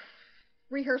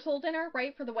rehearsal dinner,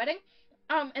 right, for the wedding.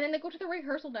 And then they go to the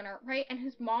rehearsal dinner, right, and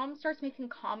his mom starts making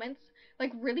comments,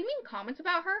 like really mean comments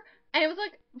about her, and it was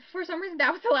like, for some reason,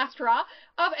 that was the last straw.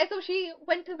 And so she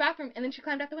went to the bathroom, and then she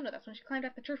climbed out the window. That's when she climbed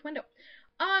out the church window.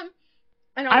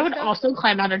 And I would also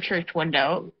climb out a church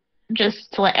window,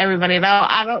 just to let everybody know.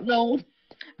 I don't know.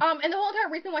 And the whole entire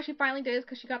reason why she finally did is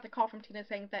because she got the call from Tina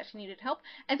saying that she needed help.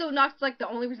 And so Knox, like, the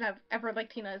only reason I've ever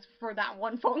liked Tina is for that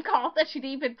one phone call that she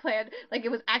didn't even plan. Like,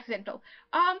 it was accidental.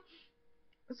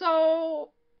 So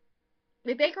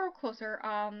they grow closer.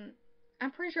 I'm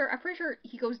pretty sure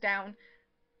he goes down.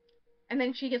 And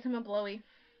then she gives him a blowy.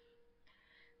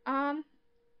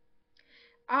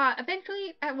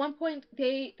 Eventually, at one point,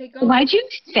 they go... Why'd you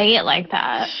say it like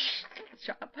that?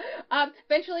 Shut up.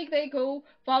 Eventually they go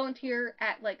volunteer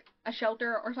at, like, a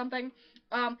shelter or something.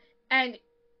 And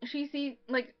she sees,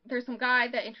 like, there's some guy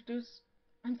that introduced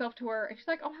himself to her, and she's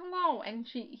like, oh, hello. And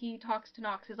he talks to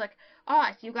Knox. He's like, oh,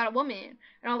 I see you got a woman,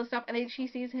 and all this stuff. And then she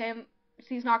sees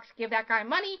Knox give that guy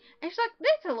money, and she's like,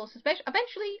 that's a little suspicious.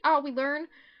 Eventually, we learn,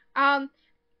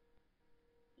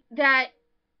 that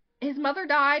his mother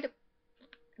died,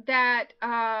 that,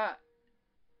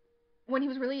 when he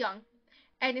was really young.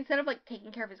 And instead of, like,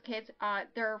 taking care of his kids,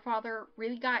 their father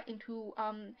really got into,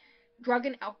 drug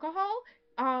and alcohol,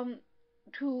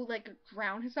 to, like,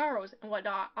 drown his sorrows and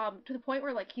whatnot, to the point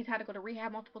where, like, he's had to go to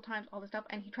rehab multiple times, all this stuff,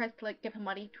 and he tries to, like, give him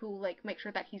money to, like, make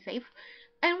sure that he's safe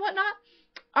and whatnot,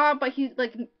 but he,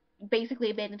 like,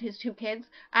 basically abandoned his 2 kids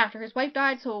after his wife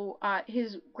died, so,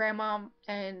 his grandma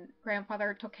and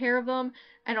grandfather took care of them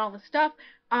and all this stuff,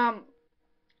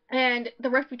 and the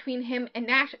rift between him and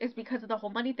Nash is because of the whole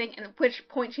money thing, and at which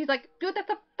point she's like, dude, that's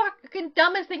the fucking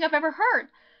dumbest thing I've ever heard.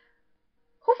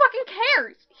 Who fucking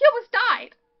cares? He almost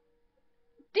died.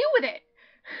 Deal with it.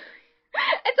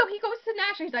 And so he goes to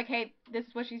Nash, and he's like, hey, this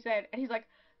is what she said. And he's like,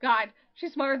 God,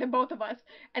 she's smarter than both of us.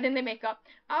 And then they make up.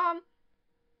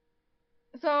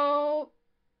 So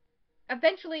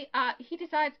eventually, he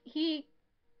decides he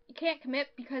can't commit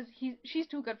because she's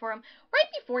too good for him.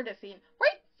 Right before this scene,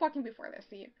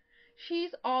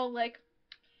 she's all like,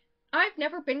 I've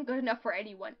never been good enough for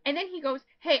anyone. And then he goes,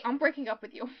 hey, I'm breaking up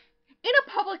with you. In a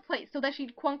public place, so that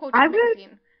she'd quote-unquote commit the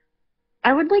scene.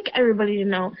 I would like everybody to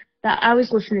know that I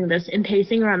was listening to this and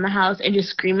pacing around the house and just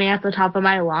screaming at the top of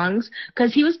my lungs,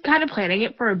 because he was kind of planning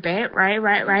it for a bit, right?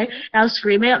 And I was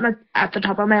screaming at the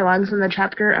top of my lungs in the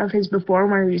chapter of his before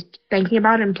where he was thinking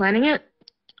about and planning it.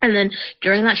 And then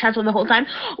during that chapter the whole time,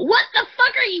 what the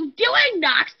fuck are you doing,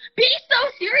 Knox? Be so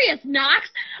serious, Knox!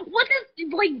 What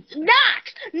is, like,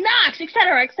 Knox,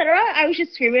 etc., etc. I was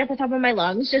just screaming at the top of my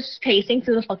lungs, just pacing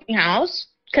through the fucking house.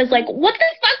 Because, like, what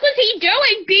the fuck was he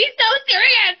doing? Be so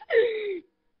serious!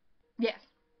 Yes.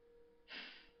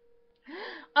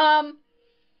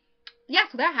 Yeah,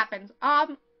 so that happens.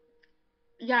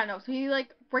 Yeah, no, so he, like,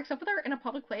 breaks up with her in a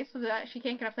public place so that she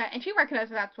can't get upset, and she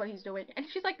recognizes that's what he's doing. And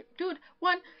she's like, dude,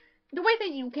 one, the way that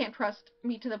you can't trust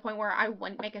me to the point where I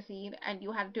wouldn't make a scene and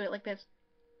you had to do it like this,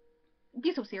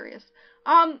 be so serious.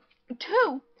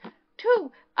 Two,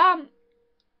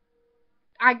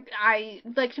 I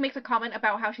like, she makes a comment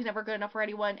about how she's never good enough for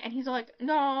anyone, and he's like,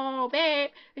 no,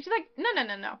 babe, and she's like, no, and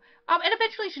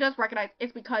eventually she does recognize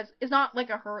it's because it's not,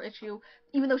 like, a her issue,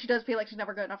 even though she does feel like she's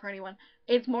never good enough for anyone.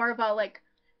 It's more of a, like,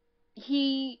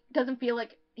 he doesn't feel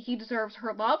like he deserves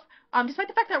her love, despite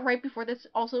the fact that right before this,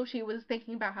 also, she was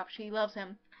thinking about how she loves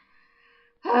him.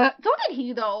 So did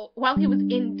he, though, while he was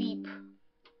in deep.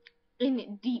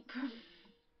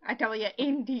 I tell you,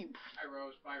 in deep.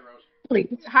 Bye, Rose.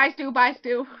 Please. Hi, Stu, bye,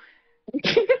 Stu.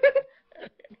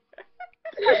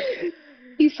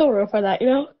 He's so real for that, you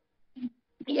know?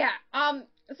 Yeah,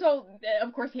 so,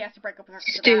 of course, he has to break up with her.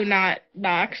 Stu, not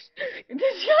Knox.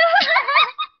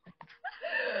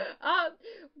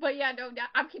 But yeah, no,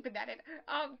 I'm keeping that in.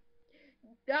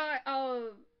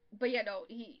 But yeah, no,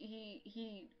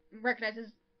 he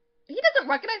recognizes. He doesn't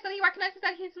recognize that he recognizes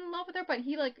that he's in love with her, but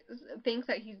he like thinks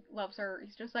that he loves her.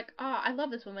 He's just like, oh, I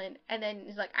love this woman, and then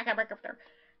he's like, I gotta break up with her.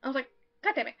 I was like,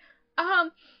 God damn it.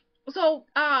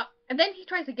 And then he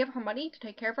tries to give her money to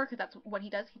take care of her, because that's what he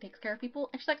does. He takes care of people,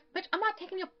 and she's like, bitch, I'm not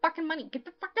taking your fucking money. Get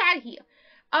the fuck out of here.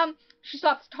 She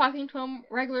stops talking to him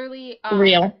regularly.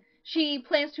 Real. She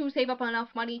plans to save up enough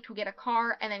money to get a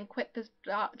car and then quit this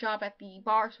job at the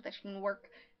bar so that she can work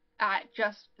at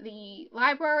just the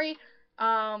library.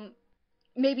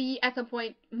 Maybe at some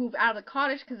point move out of the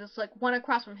cottage, because it's like one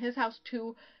across from his house,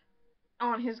 two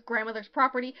on his grandmother's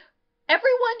property.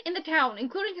 Everyone in the town,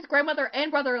 including his grandmother and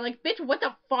brother, are like, bitch, what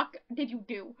the fuck did you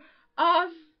do?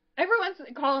 Everyone's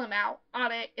calling him out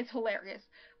on it. It's hilarious.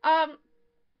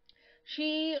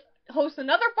 She hosts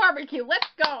another barbecue. Let's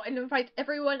go! And invites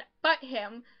everyone but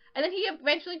him. And then he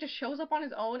eventually just shows up on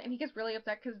his own, and he gets really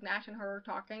upset because Nash and her are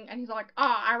talking, and he's like,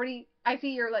 I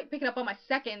see you're, like, picking up on my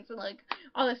seconds, and, like,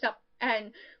 all this stuff,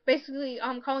 and basically,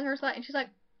 calling her slut, and she's like,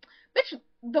 bitch,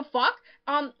 the fuck?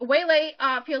 Waylay,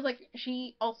 feels like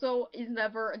she also is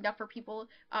never enough for people.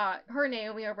 Her and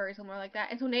Naomi are very similar like that,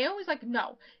 and so Naomi's like,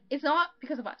 no, it's not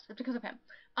because of us, it's because of him.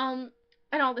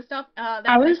 And all this stuff.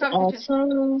 I was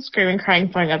also screaming, crying,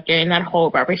 throwing up during that whole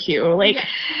barbecue. Like,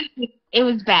 yeah. It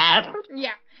was bad.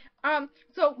 Yeah.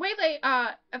 So Waylay,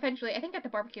 eventually, I think at the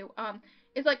barbecue,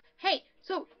 is like, hey,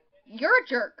 so you're a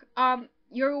jerk.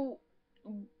 You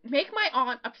make my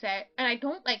aunt upset, and I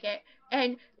don't like it,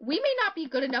 and we may not be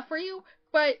good enough for you,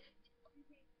 but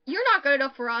you're not good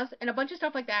enough for us, and a bunch of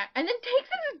stuff like that, and then takes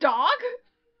his dog,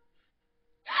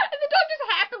 and the dog just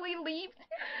happily leaves,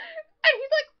 and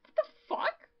he's like, what the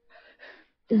fuck?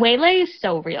 Waylay is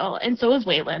so real, and so is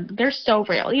Wayland. They're so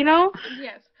real, you know?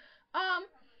 Yes.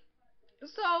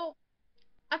 So,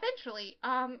 eventually,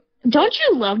 Don't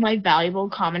you love my valuable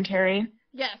commentary?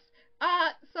 Yes.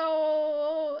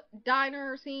 So,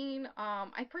 diner scene,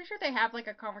 I'm pretty sure they have, like,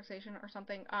 a conversation or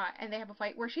something, and they have a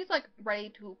fight where she's, like, ready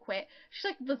to quit.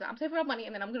 She's like, listen, I'm saving up money,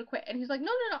 and then I'm gonna quit. And he's like,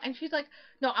 no. And she's like,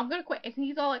 no, I'm gonna quit. And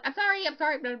he's all like, I'm sorry,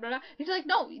 blah, blah, blah. And she's like,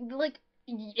 no, like,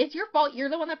 it's your fault. You're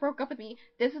the one that broke up with me.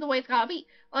 This is the way it's gotta be.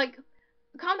 Like,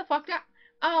 calm the fuck down.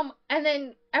 And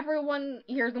then everyone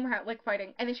hears them, like,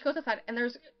 fighting. And then she goes outside, and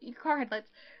there's car headlights.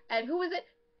 And who is it?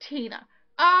 Tina.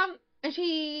 And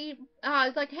she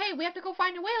is like, hey, we have to go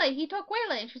find Waylay. He took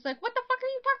Waylay. And she's like, what the fuck are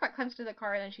you talking about? Comes to the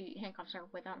car, and then she handcuffs her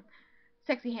with,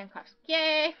 sexy handcuffs.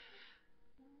 Yay!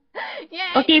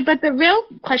 Yay! Okay, but the real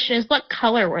question is, what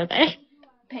color were they?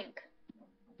 Pink.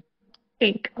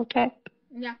 Pink, okay.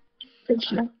 Yeah. Good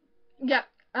to know. Yeah.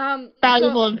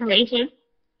 Valuable information.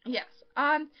 Yes.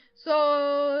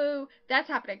 So that's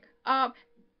happening.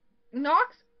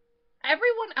 Knox,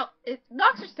 everyone else,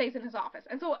 Knox just stays in his office,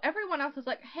 and so everyone else is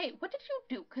like, hey, what did you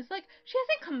do? Because, like, she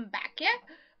hasn't come back yet.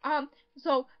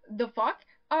 So the fuck?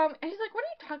 And he's like, what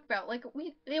are you talking about? Like,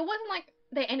 it wasn't like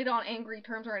they ended on angry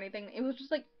terms or anything. It was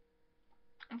just like,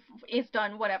 it's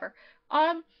done, whatever.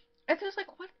 And so it's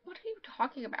like, what are you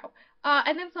talking about?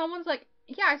 And then someone's like,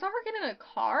 yeah, I saw her get in a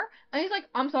car. And he's like,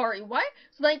 I'm sorry, what?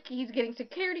 So, like, he's getting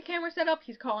security camera set up.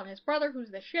 He's calling his brother,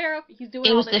 who's the sheriff. He's doing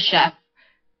all this stuff. It was the chef.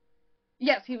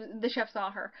 Yes, the chef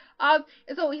saw her. And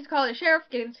so he's calling the sheriff,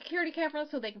 getting security cameras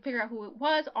so they can figure out who it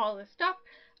was, all this stuff.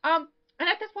 And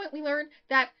at this point, we learn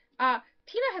that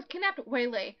Tina has kidnapped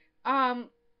Waylay,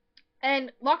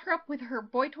 and locked her up with her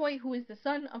boy toy, who is the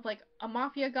son of, like, a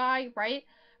mafia guy, right?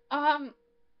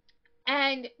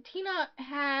 And Tina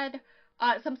had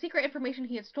some secret information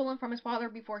he had stolen from his father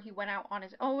before he went out on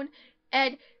his own.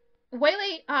 And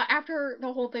Waylay, after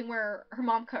the whole thing where her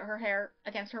mom cut her hair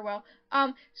against her will,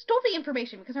 stole the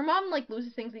information, because her mom, like,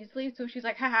 loses things easily, so she's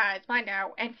like, haha, it's mine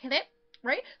now, and hid it,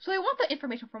 right? So they want the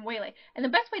information from Waylay. And the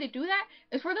best way to do that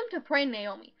is for them to threaten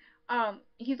Naomi.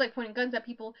 He's, like, pointing guns at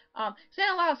people, saying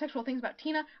a lot of sexual things about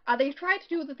Tina. They try to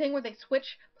do the thing where they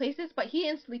switch places, but he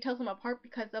instantly tells them apart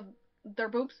because of their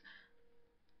boobs.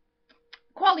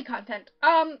 Quality content.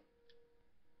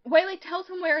 Waylay tells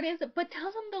him where it is, but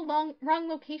tells him the wrong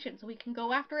location, so we can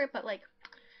go after it, but, like,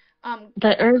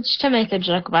 the urge to make a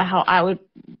joke about how I would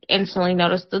instantly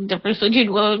notice the difference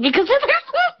between women because of their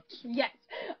boobs. Yes.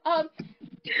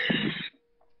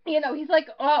 You know, he's like,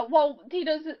 well,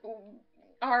 Tina's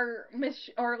are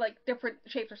like different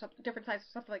shapes or something, different sizes,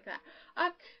 something like that.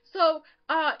 So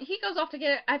he goes off to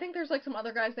get it. I think there's, like, some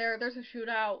other guys there. There's a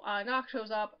shootout. Nox shows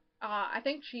up. I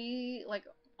think she, like,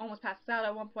 almost passes out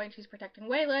at one point. She's protecting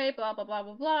Waylay, blah, blah, blah,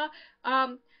 blah, blah.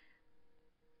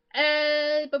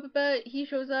 But he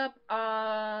shows up.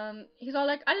 He's all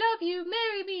like, I love you,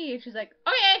 marry me. And she's like,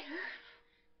 okay.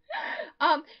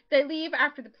 They leave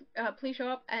after the police show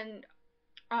up, and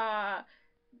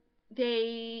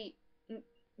they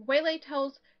Waylay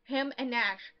tells him and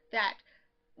Nash that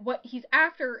what he's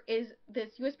after is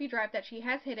this USB drive that she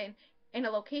has hidden in a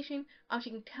location. She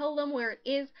can tell them where it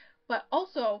is, but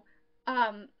also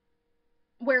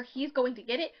where he's going to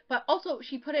get it. But also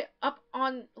she put it up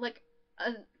on like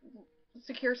a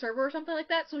secure server or something like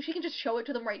that, so she can just show it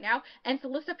to them right now. And it's a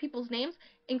list of people's names,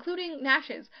 including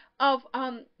Nash's, of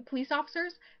police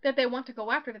officers that they want to go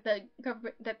after, that the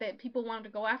government, that the people wanted to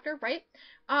go after, right?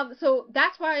 So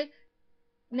that's why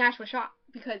Nash was shot,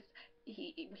 because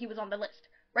he was on the list,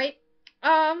 right?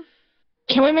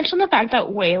 Can we mention the fact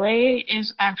that Waylay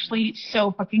is actually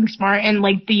so fucking smart, and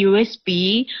like the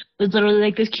USB was literally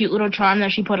like this cute little charm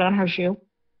that she put on her shoe?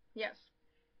 Yes.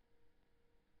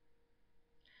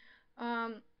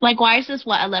 Like, why is this,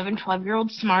 11,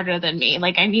 12-year-old smarter than me?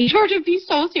 Like, I need her to be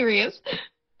so serious.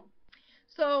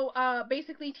 So,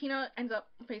 basically, Tina ends up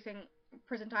facing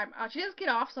prison time. She does get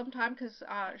off sometime because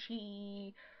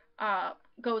she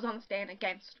goes on the stand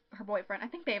against her boyfriend. I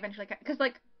think they eventually, because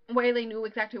like Waylay knew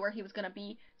exactly where he was gonna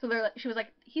be, so she was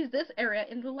like, he's this area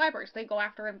in the library, so they go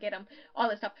after him, get him, all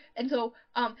this stuff. And so,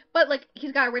 but like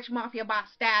he's got a rich mafia boss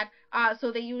dad,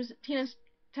 so they use Tina's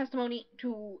testimony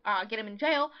to get him in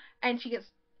jail, and she gets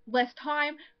less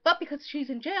time. But because she's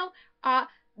in jail,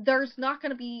 there's not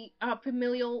gonna be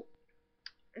familial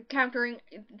countering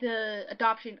the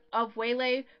adoption of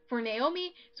Waylay for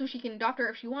Naomi, so she can adopt her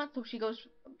if she wants. So she goes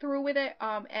through with it,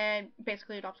 and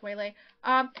basically adopts Waylay.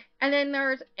 And then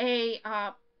there's a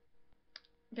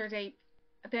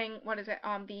thing. What is it?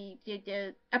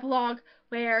 The epilogue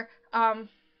where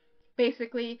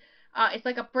basically it's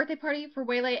like a birthday party for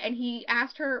Waylay, and he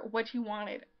asked her what she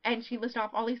wanted, and she listed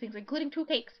off all these things, including 2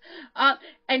 cakes.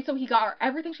 And so he got her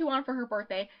everything she wanted for her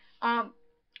birthday.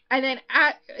 And then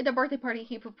at the birthday party,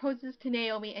 he proposes to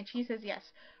Naomi, and she says yes.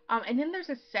 And then there's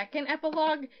a second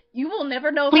epilogue. You will never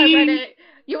know if I read it.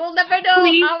 You will never know.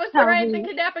 I was behind the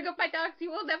kidnapping of my dogs. You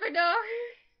will never know.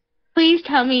 Please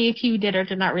tell me if you did or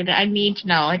did not read it. I need to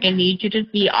know. Like, I need you to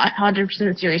be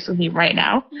 100% serious with me right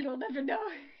now. You'll never know.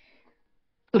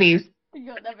 Please.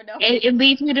 You'll never know. It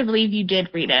leads me to believe you did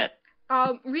read it.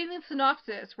 Reading the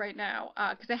synopsis right now,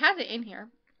 because it has it in here.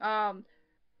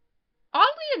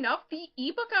 Oddly enough, the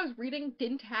ebook I was reading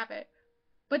didn't have it,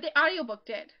 but the audiobook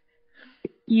did.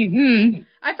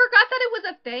 I forgot that it was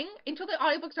a thing until the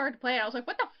audiobook started to play. I was like,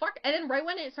 what the fuck? And then right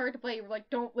when it started to play, you were like,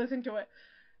 don't listen to it.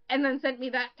 And then sent me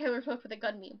that Taylor Swift with a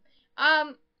gun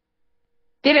meme.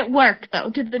 Did it work, though?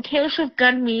 Did the Taylor Swift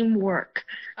gun meme work?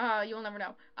 You will never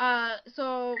know.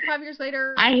 So 5 years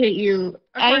later... I hate you.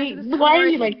 Why are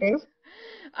you like this?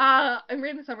 I'm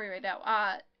reading the summary right now.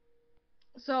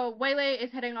 So Waylay is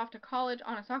heading off to college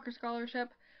on a soccer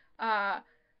scholarship.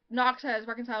 Knox has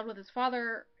reconciled with his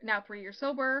father, now 3 years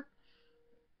sober.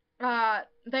 They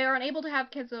are unable to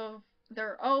have kids of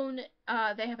their own.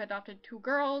 They have adopted 2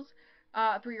 girls,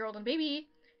 a 3-year-old and baby.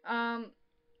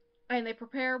 And they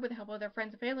prepare with the help of their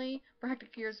friends and family for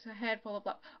hectic years ahead, full of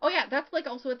love. Oh yeah, that's like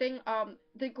also a thing.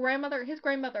 His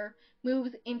grandmother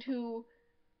moves into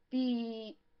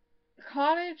the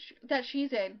cottage that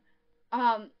she's in.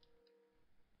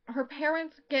 Her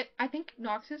parents get, I think,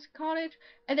 Knox's cottage,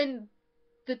 and then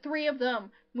the 3 of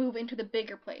them move into the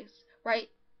bigger place, right?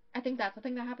 I think that's the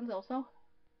thing that happens also.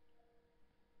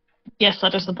 Yes,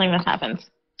 that is the thing that happens.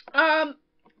 And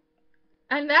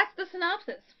that's the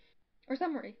synopsis, or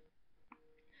summary.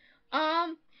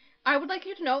 I would like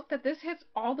you to note that this hits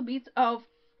all the beats of,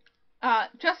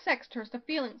 just sex turns to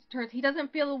feelings, turns he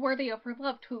doesn't feel worthy of her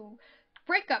love, to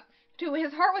breakup, to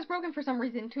his heart was broken for some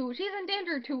reason, to she's in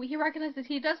danger, to he recognizes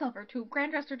he does love her, to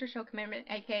grand gesture to show commitment,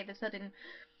 aka the sudden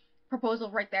proposal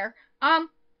right there.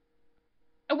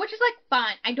 Which is like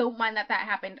fine. I don't mind that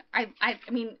happened. I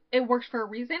mean, it works for a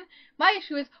reason. My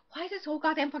issue is, why is it so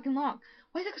goddamn fucking long?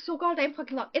 Why is it so goddamn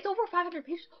fucking long? It's over 500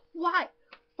 pages. Why?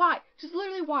 Why? Just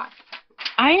literally why?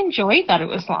 I enjoyed that it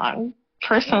was long,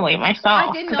 personally, myself.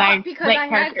 I did not, because I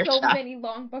had so many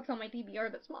long books on my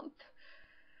TBR this month.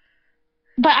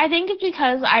 But I think it's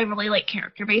because I really like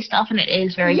character-based stuff, and it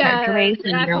is very character-based,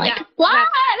 and you're like, what?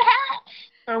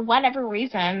 For whatever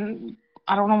reason,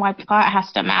 I don't know why plot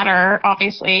has to matter,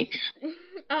 obviously.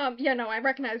 Yeah, no, I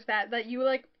recognize that you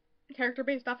like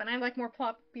character-based stuff, and I like more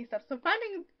plot-based stuff, so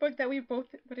finding a book that we both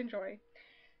would enjoy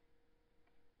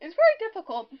is very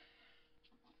difficult.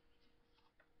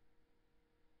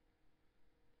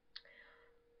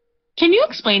 Can you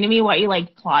explain to me why you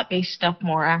like plot-based stuff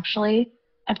more, actually?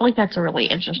 I feel like that's a really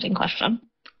interesting question.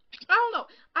 I don't know.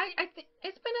 I think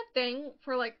it's been a thing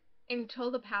for, like, until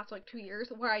the past, like, 2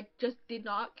 years, where I just did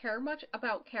not care much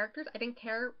about characters. I didn't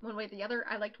care one way or the other.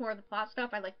 I liked more of the plot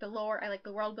stuff. I liked the lore. I liked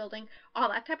the world building. All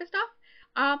that type of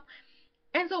stuff.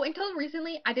 And so until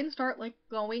recently, I didn't start like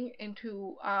going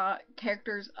into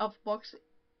characters of books.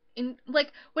 In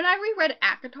like when I reread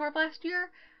ACOTAR last year,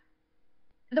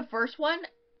 the first one,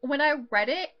 when I read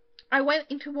it, I went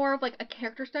into more of like a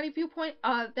character study viewpoint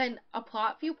than a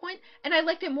plot viewpoint, and I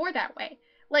liked it more that way.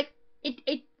 Like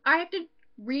it I have to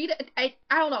read I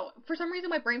don't know, for some reason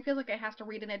my brain feels like it has to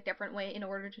read in a different way in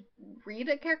order to read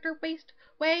a character based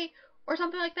way or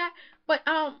something like that. But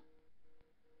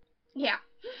yeah.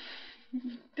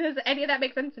 Does any of that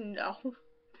make sense? No.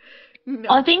 No.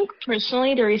 I think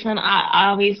personally the reason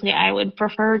I would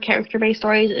prefer character-based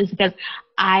stories is because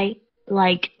I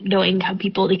like knowing how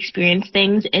people experience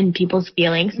things and people's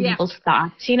feelings and people's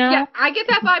thoughts, you know? Yeah, I get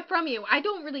that vibe from you. I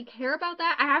don't really care about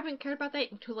that. I haven't cared about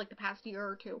that until like the past year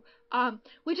or two.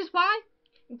 Which is why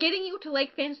getting you to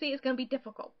like fantasy is gonna be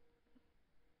difficult.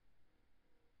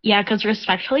 Yeah, because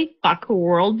respectfully, fuck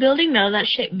world building, none of that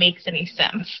shit makes any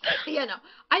sense. Yeah, no.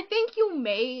 I think you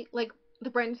may like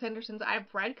the Brandon Sandersons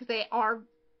I've read because they are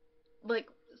like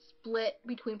split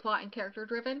between plot and character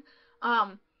driven.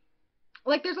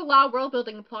 Like there's a lot of world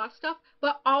building and plot stuff,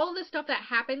 but all of the stuff that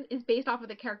happens is based off of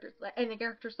the characters and the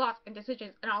characters' thoughts and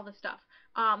decisions and all this stuff.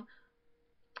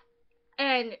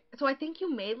 And so I think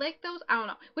you may like those. I don't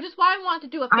know, which is why I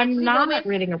wanted to do a fantasy I'm not romance.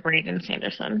 reading a Brandon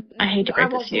Sanderson. I hate to break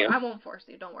this to you. I won't force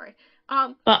you. Don't worry.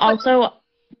 But also,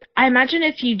 I imagine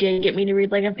if you did get me to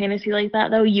read like a fantasy like that,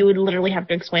 though, you would literally have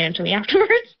to explain it to me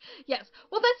afterwards. Yes.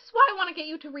 Well, that's why I want to get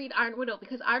you to read Iron Widow,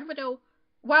 because Iron Widow,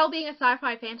 while being a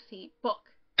sci-fi fantasy book,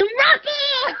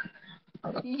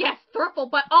 Thruple! Yes,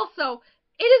 Thruple, but also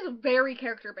it is very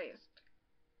character based.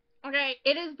 Okay,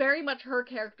 it is very much her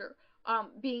character,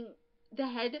 being the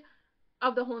head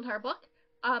of the whole entire book.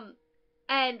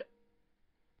 And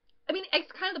I mean,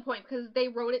 it's kind of the point because they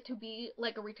wrote it to be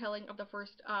like a retelling of the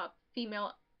first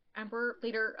female emperor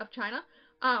leader of China.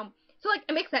 So like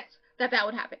it makes sense that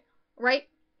would happen, right?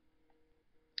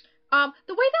 The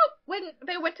way that when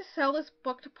they went to sell this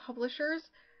book to publishers,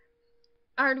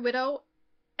 Iron Widow,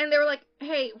 and they were like,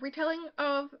 "Hey, retelling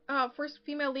of first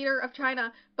female leader of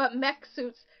China, but mech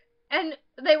suits," and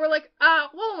they were like,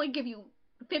 "We'll only give you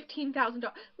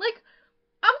 $15,000." Like,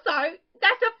 I'm sorry,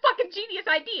 that's a fucking genius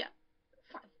idea.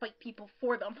 Fight people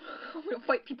for them. I'm gonna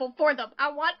fight people for them.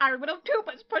 I want Iron Widow too,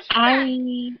 but push back.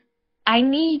 I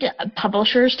need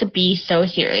publishers to be so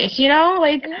serious, you know?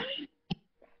 Like,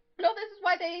 no, this is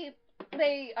why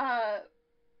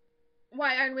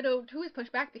why Iron Widow 2 is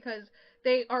pushed back, because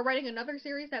they are writing another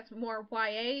series that's more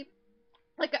YA.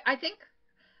 Like, I think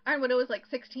Iron Widow is like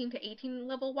 16 to 18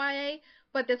 level YA,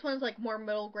 but this one's like more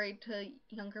middle grade to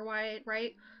younger YA,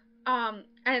 right? And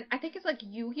I think it's like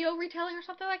Yu-Gi-Oh! Retelling or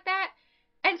something like that.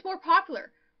 And it's more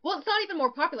popular. Well, it's not even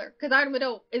more popular, because Iron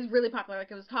Widow is really popular,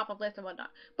 like it was top of list and whatnot.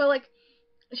 But like,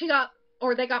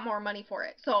 they got more money for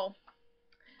it, so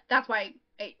that's why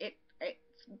it's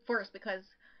first, because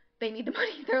they need the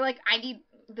money. They're like, I need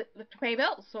to pay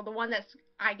bills, so the one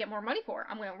I get more money for,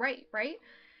 I'm gonna write, right?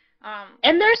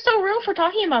 And they're so real for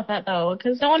talking about that though,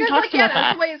 because no one talks about that.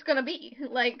 That's the way it's gonna be.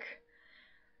 Like,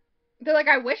 they're like,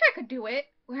 I wish I could do it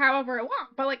however I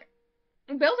want, but like,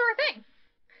 bills are a thing.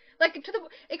 Like, it got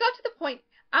to the point.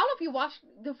 I don't know if you watched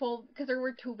the full, because there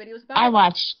were 2 videos about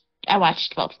it. I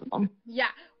watched both of them. Yeah,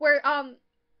 where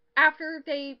after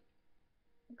they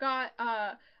got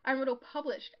Iron Widow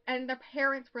published, and their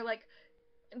parents were like,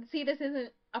 "See, this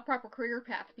isn't a proper career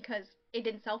path because it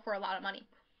didn't sell for a lot of money."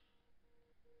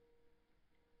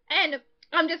 And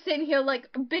I'm just sitting here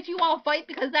like, bitch, you all fight,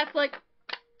 because that's like,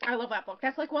 I love that book.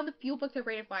 That's like one of the few books I've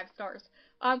rated 5 stars.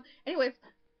 Anyways,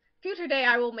 future day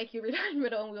I will make you read Iron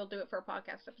Widow, and we'll do it for a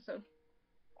podcast episode.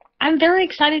 I'm very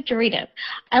excited to read it.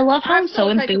 I love how I'm so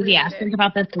enthusiastic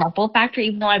about the thruple factor,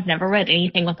 even though I've never read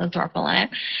anything with a thruple in it.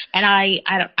 And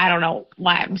I don't know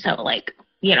why I'm so like,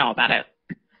 about it.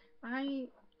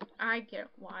 I get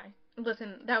why.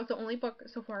 Listen, that was the only book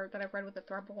so far that I've read with a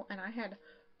thruple, and I had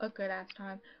a good ass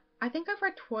time. I think I've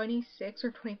read 26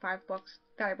 or 25 books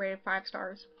that I rated 5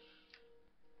 stars.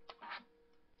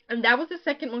 And that was the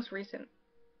second most recent.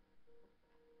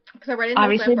 Because I read it in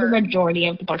Obviously, November. the majority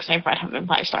of the books I've read have been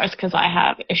 5 stars because I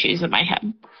have issues in my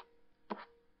head.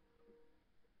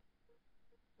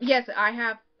 Yes, I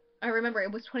have. I remember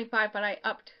it was 25, but I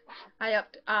upped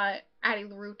Addie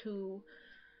LaRue to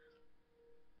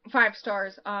 5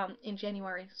 stars in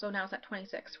January, so now it's at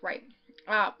 26, right?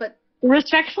 But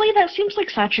respectfully, that seems like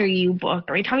such a you book.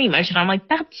 Every time you mention it, I'm like,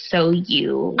 that's so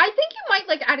you. I think you might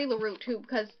like Addie LaRue too,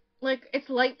 because like it's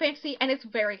light fantasy and it's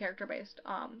very character based.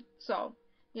 So.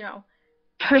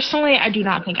 Personally, I do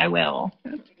not think I will.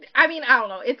 I mean, I don't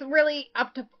know. It's really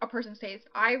up to a person's taste.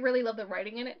 I really love the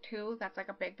writing in it, too. That's, like,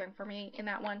 a big thing for me in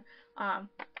that one.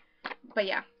 But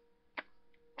yeah.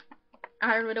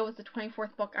 Iron Widow was the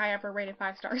 24th book I ever rated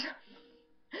 5 stars.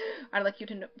 I'd like you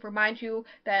to remind you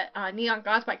that Neon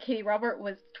Gods by Katie Robert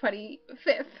was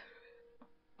 25th.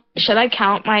 Should I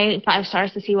count my 5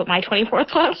 stars to see what my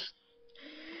 24th was?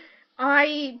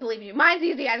 I believe you. Mine's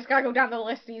easy. I just gotta go down the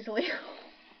list easily.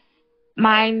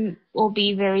 Mine will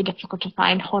be very difficult to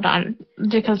find. Hold on.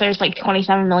 Because there's like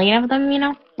 27 million of them, you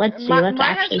know? Let's see. Let's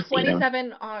mine actually has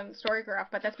 27 on Storygraph,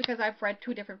 but that's because I've read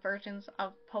 2 different versions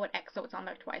of Poet X, so it's on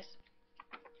there twice.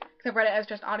 Because I've read it as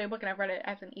just audiobook and I've read it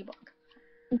as an ebook.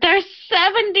 There's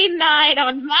 79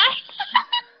 on mine.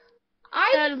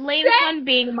 The latest one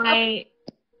being my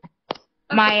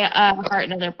Heart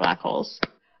and Other Black Holes.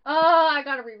 Oh, I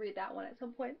gotta reread that one at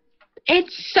some point.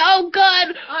 It's so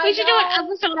good. We should do an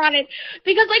episode on it.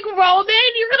 Because, like,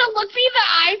 Roman, you're gonna look me in the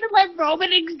eyes and let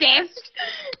Roman exist.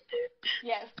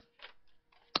 Yes.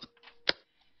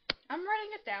 I'm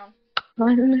writing it down.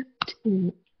 1,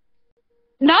 2.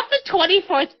 Not the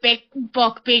 24th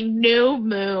book being New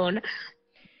Moon.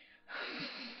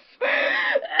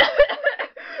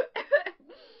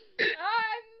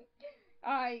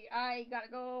 I gotta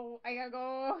go.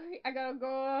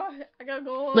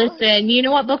 Listen, you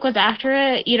know what book was after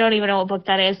it? You don't even know what book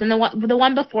that is. And the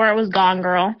one before it was Gone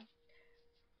Girl.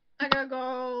 I gotta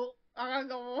go.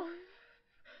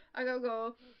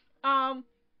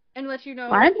 And let you know.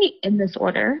 Why are they in this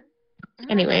order?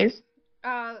 Anyways.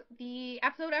 The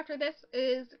episode after this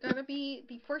is gonna be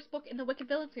the first book in the Wicked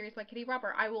Villain series by Katie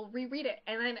Robert. I will reread it,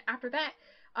 and then after that,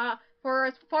 for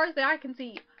as far as the eye can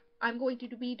see, I'm going to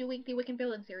be doing the Wicked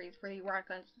Villain series for the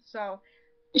Eroticons. So,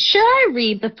 should I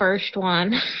read the first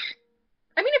one?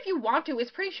 I mean, if you want to,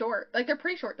 it's pretty short. Like, they're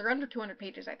pretty short. They're under 200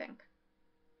 pages, I think.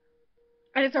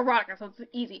 And it's erotica, so it's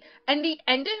easy. And the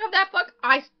ending of that book,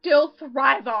 I still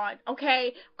thrive on,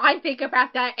 okay? I think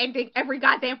about that ending every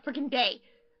goddamn freaking day.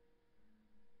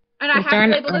 And I have to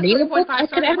label this 3.5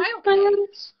 stars. Am I okay?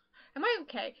 Am I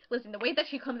okay? Listen, the way that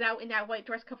she comes out in that white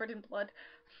dress covered in blood,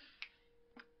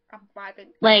 I'm vibing.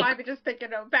 Like, I'm vibing just thinking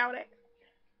about it.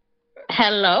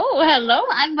 Hello.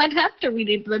 I might have to read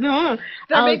it, but no. Is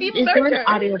there an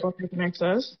audiobook that connects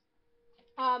us?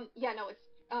 Yeah, no, it's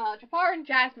Jafar and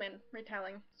Jasmine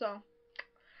retelling. So,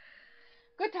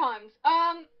 good times.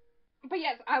 But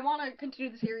yes, I want to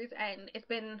continue the series, and it's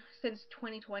been since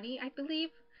 2020, I believe.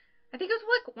 I think it was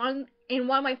like one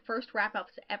of my first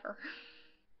wrap-ups ever.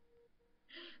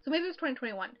 So maybe it was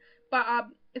 2021. But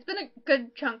it's been a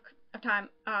good chunk of time.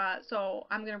 So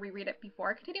I'm gonna reread it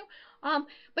before I continue. But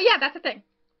yeah, that's the thing.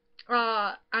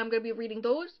 I'm gonna be reading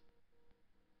those.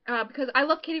 Because I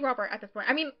love Katie Robert at this point.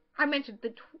 I mean, I mentioned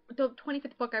the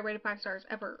 25th book I rated 5 stars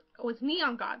ever was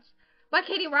Neon Gods by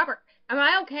Katie Robert. Am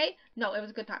I okay? No, it was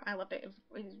a good time. I loved it. It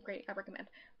was great. I recommend.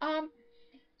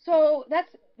 So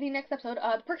that's the next episode.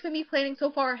 The perks of me planning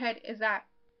so far ahead is that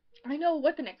I know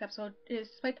what the next episode is,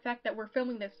 despite the fact that we're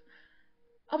filming this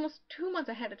almost 2 months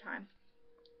ahead of time.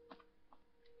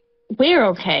 We're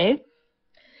okay.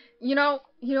 You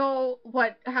know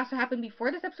what has to happen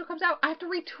before this episode comes out? I have to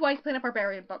read 2 Ice Planet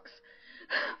Barbarian books.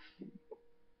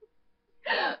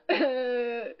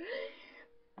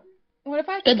 What if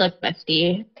I... Good luck,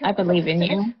 bestie. I believe in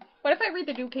you. What if I read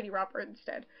the new Katie Robert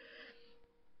instead?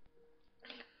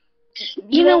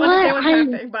 You know what?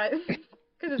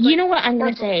 You know what I'm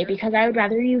going to say? Because I would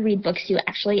rather you read books you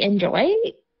actually enjoy,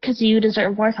 because you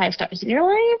deserve more 5 stars in your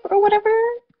life, or whatever.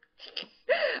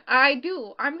 I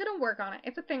do. I'm going to work on it.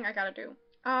 It's a thing I got to do.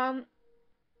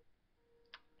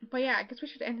 But yeah, I guess we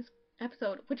should end this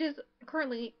episode, which is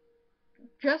currently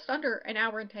just under an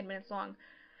hour and 10 minutes long.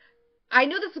 I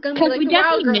knew this was going to be like the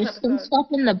Wild Girls episode. Because we definitely missed some stuff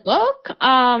in the book. Okay,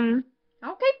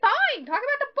 fine. Talk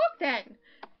about the book then.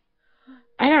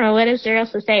 I don't know, what is there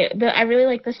else to say? I really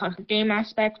like the soccer game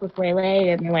aspect with Waylay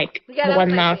and, like, the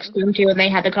one Knox came to, and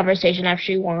they had the conversation after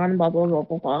she won, blah, blah, blah,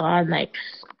 blah, blah, and, like,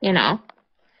 you know.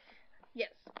 Yes.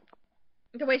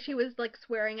 The way she was, like,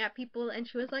 swearing at people, and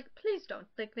she was like, please don't,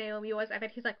 like Naomi was, and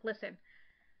then he's like, listen,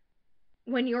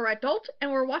 when you're an adult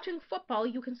and we're watching football,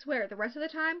 you can swear. The rest of the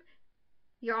time,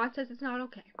 your aunt says it's not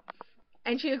okay.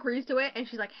 And she agrees to it, and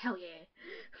she's like, hell yeah.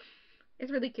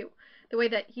 It's really cute. The way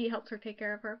that he helps her take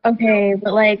care of her. Okay,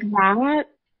 but like that,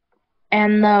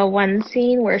 and the one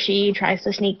scene where she tries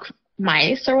to sneak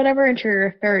mice or whatever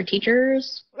into her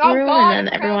teacher's room, God, and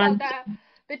then everyone.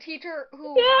 The teacher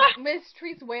who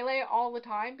mistreats Waylay all the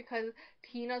time because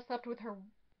Tina slept with her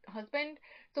husband,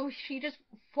 so she just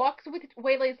fucks with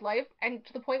Waylay's life, and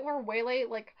to the point where Waylay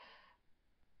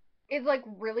is like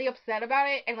really upset about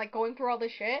it and like going through all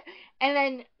this shit. And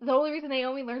then the only reason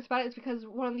Naomi learns about it is because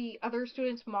one of the other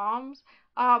students' moms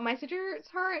messages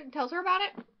her and tells her about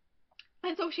it.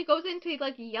 And so she goes in to,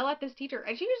 like, yell at this teacher,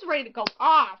 and she's just ready to go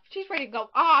off. She's ready to go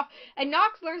off. And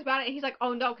Knox learns about it, and he's like,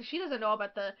 oh no, because she doesn't know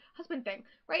about the husband thing,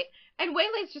 right? And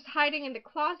Waylay's just hiding in the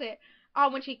closet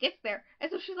when she gets there. And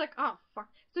so she's like, oh, fuck.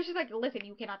 So she's like, listen,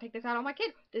 you cannot take this out on my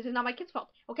kid. This is not my kid's fault,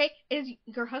 okay? It is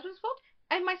your husband's fault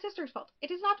and my sister's fault.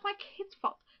 It is not my kid's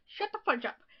fault. Shut the fudge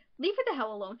up. Leave her the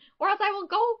hell alone, or else I will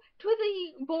go to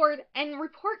the board and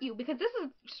report you, because this is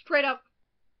straight up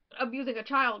abusing a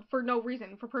child for no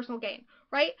reason, for personal gain,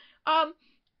 right?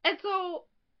 And so,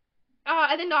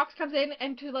 and then Knox comes in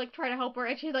and to, like, try to help her,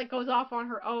 and she, like, goes off on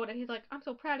her own, and he's like, I'm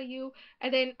so proud of you.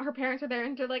 And then her parents are there,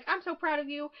 and they're like, I'm so proud of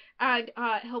you, and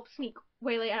help sneak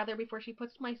Waylay out of there before she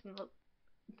puts mice in the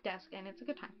desk, and it's a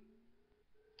good time.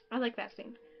 I like that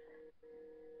scene.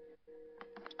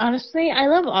 Honestly, I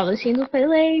love all the scenes with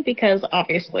Waylay because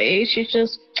obviously she's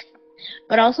just.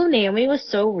 But also Naomi was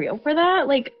so real for that.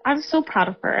 Like, I'm so proud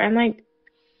of her. And, like,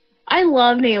 I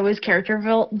love Naomi's character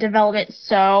development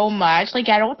so much. Like,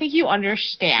 I don't think you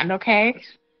understand, okay?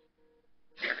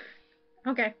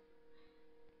 Okay.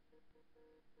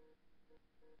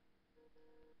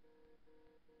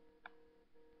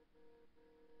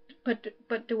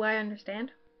 But do I understand?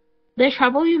 There's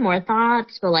probably more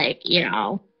thoughts, but, like, you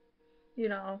know. You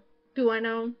know. Do I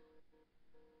know?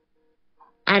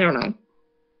 I don't know.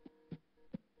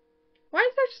 Why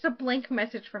is there just a blank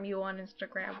message from you on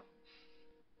Instagram?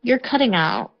 You're cutting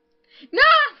out. No!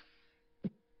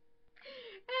 Every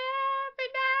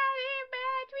night in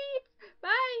my dreams,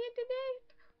 my internet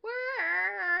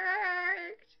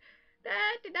worked.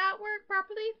 That did not work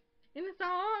properly in the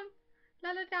song. La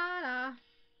la da da.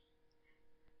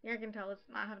 Yeah, I can tell it's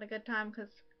not having a good time because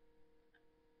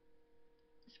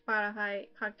Spotify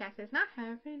podcast is not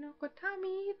having a good time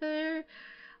either.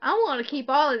 I want to keep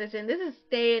all of this in. This is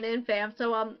staying in, fam.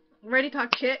 So I'm ready to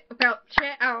talk shit about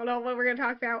shit. I don't know what we're gonna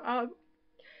talk about. I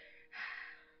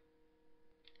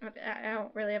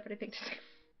don't really have anything to say.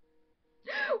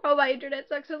 Well, my internet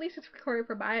sucks. At least it's recorded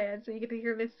from my end, so you get to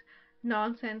hear this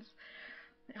nonsense.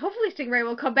 Hopefully, Stingray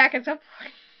will come back at some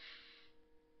point.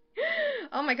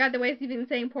 Oh my god, the way it's even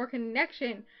saying poor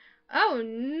connection. Oh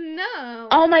no.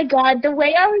 Oh my god, the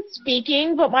way I was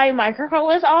speaking, but my microphone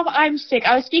was off, I'm sick.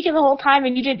 I was speaking the whole time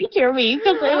and you didn't hear me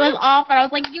because it was off, and I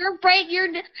was like, you're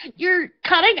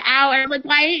cutting out, and I'm like,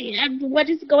 why, what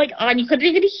is going on? You couldn't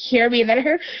even hear me, and then I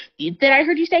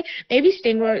heard you say, maybe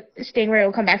Stingray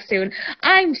will come back soon.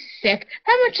 I'm sick.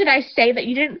 How much did I say that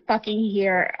you didn't fucking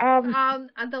hear?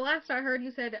 The last I heard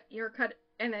you said you're cut,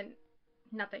 and then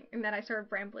nothing, and then I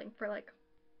started rambling for like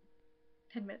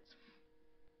 10 minutes.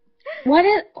 Why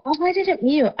did it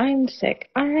mute? I'm sick.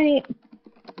 I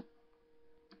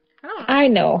don't know. I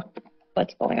know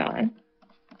what's going on.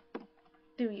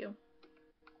 Do you?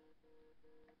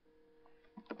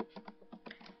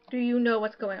 Do you know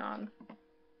what's going on?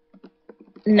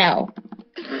 No.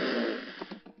 Is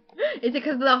it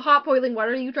because of the hot boiling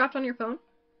water you dropped on your phone?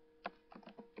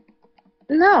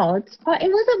 No, it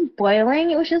wasn't boiling.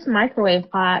 It was just microwave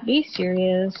hot. Be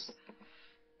serious.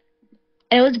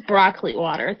 It was broccoli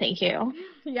water, thank you.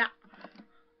 Yeah.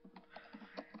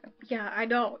 Yeah, I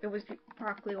know. It was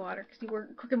broccoli water because you were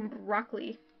cooking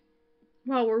broccoli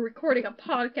while we're recording a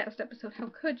podcast episode. How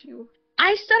could you?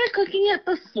 I started cooking it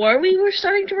before we were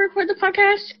starting to record the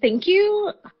podcast. Thank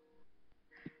you.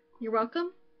 You're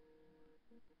welcome.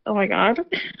 Oh my god.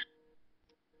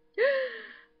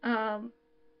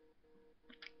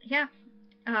 Yeah.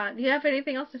 Do you have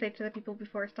anything else to say to the people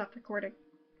before I stop recording?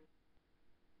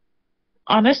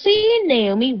 Honestly,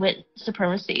 Naomi wit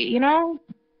supremacy, you know?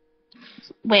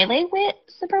 Waylay wit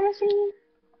supremacy?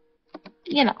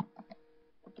 You know.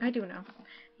 I do know.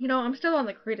 You know, I'm still on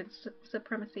the created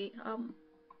supremacy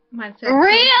mindset.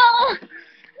 Real!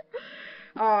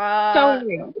 So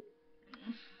real.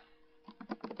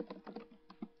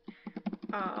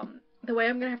 The way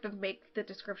I'm gonna have to make the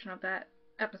description of that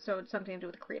episode something to do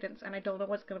with credence, and I don't know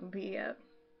what's gonna be yet.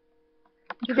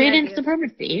 Credence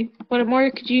supremacy. What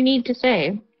more could you need to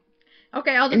say?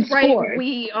 Okay, I'll just write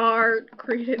we are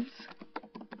credence.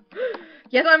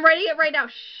 Yes, I'm writing it right now.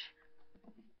 Shh.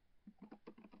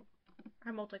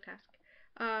 I multitask.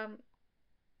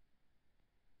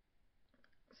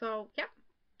 So, yeah.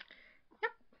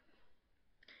 Yep.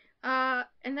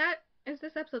 And that is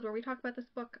this episode where we talk about this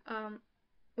book.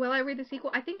 Will I read the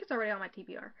sequel? I think it's already on my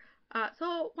TBR.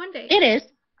 So one day. It is.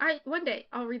 One day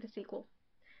I'll read the sequel.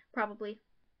 Probably.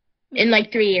 In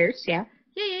like 3 years, yeah.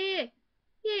 Yeah.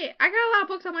 I got a lot of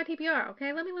books on my TBR,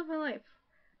 okay? Let me live my life.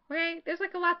 Okay? There's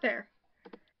like a lot there.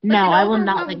 No, I will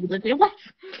not let you live your life.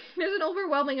 There's an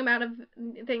overwhelming amount of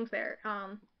things there.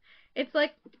 It's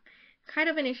like kind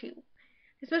of an issue.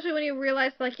 Especially when you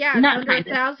realize, like, yeah, it's Not under kind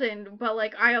of. 1,000, but,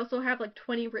 like, I also have, like,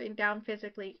 20 written down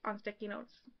physically on sticky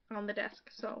notes on the desk,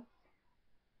 so.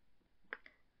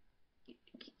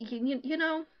 You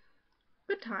know,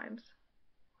 good times.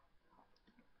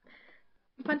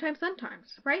 Fun times, fun times,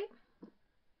 right?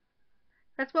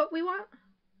 That's what we want.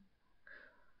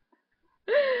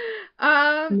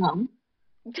 um. No.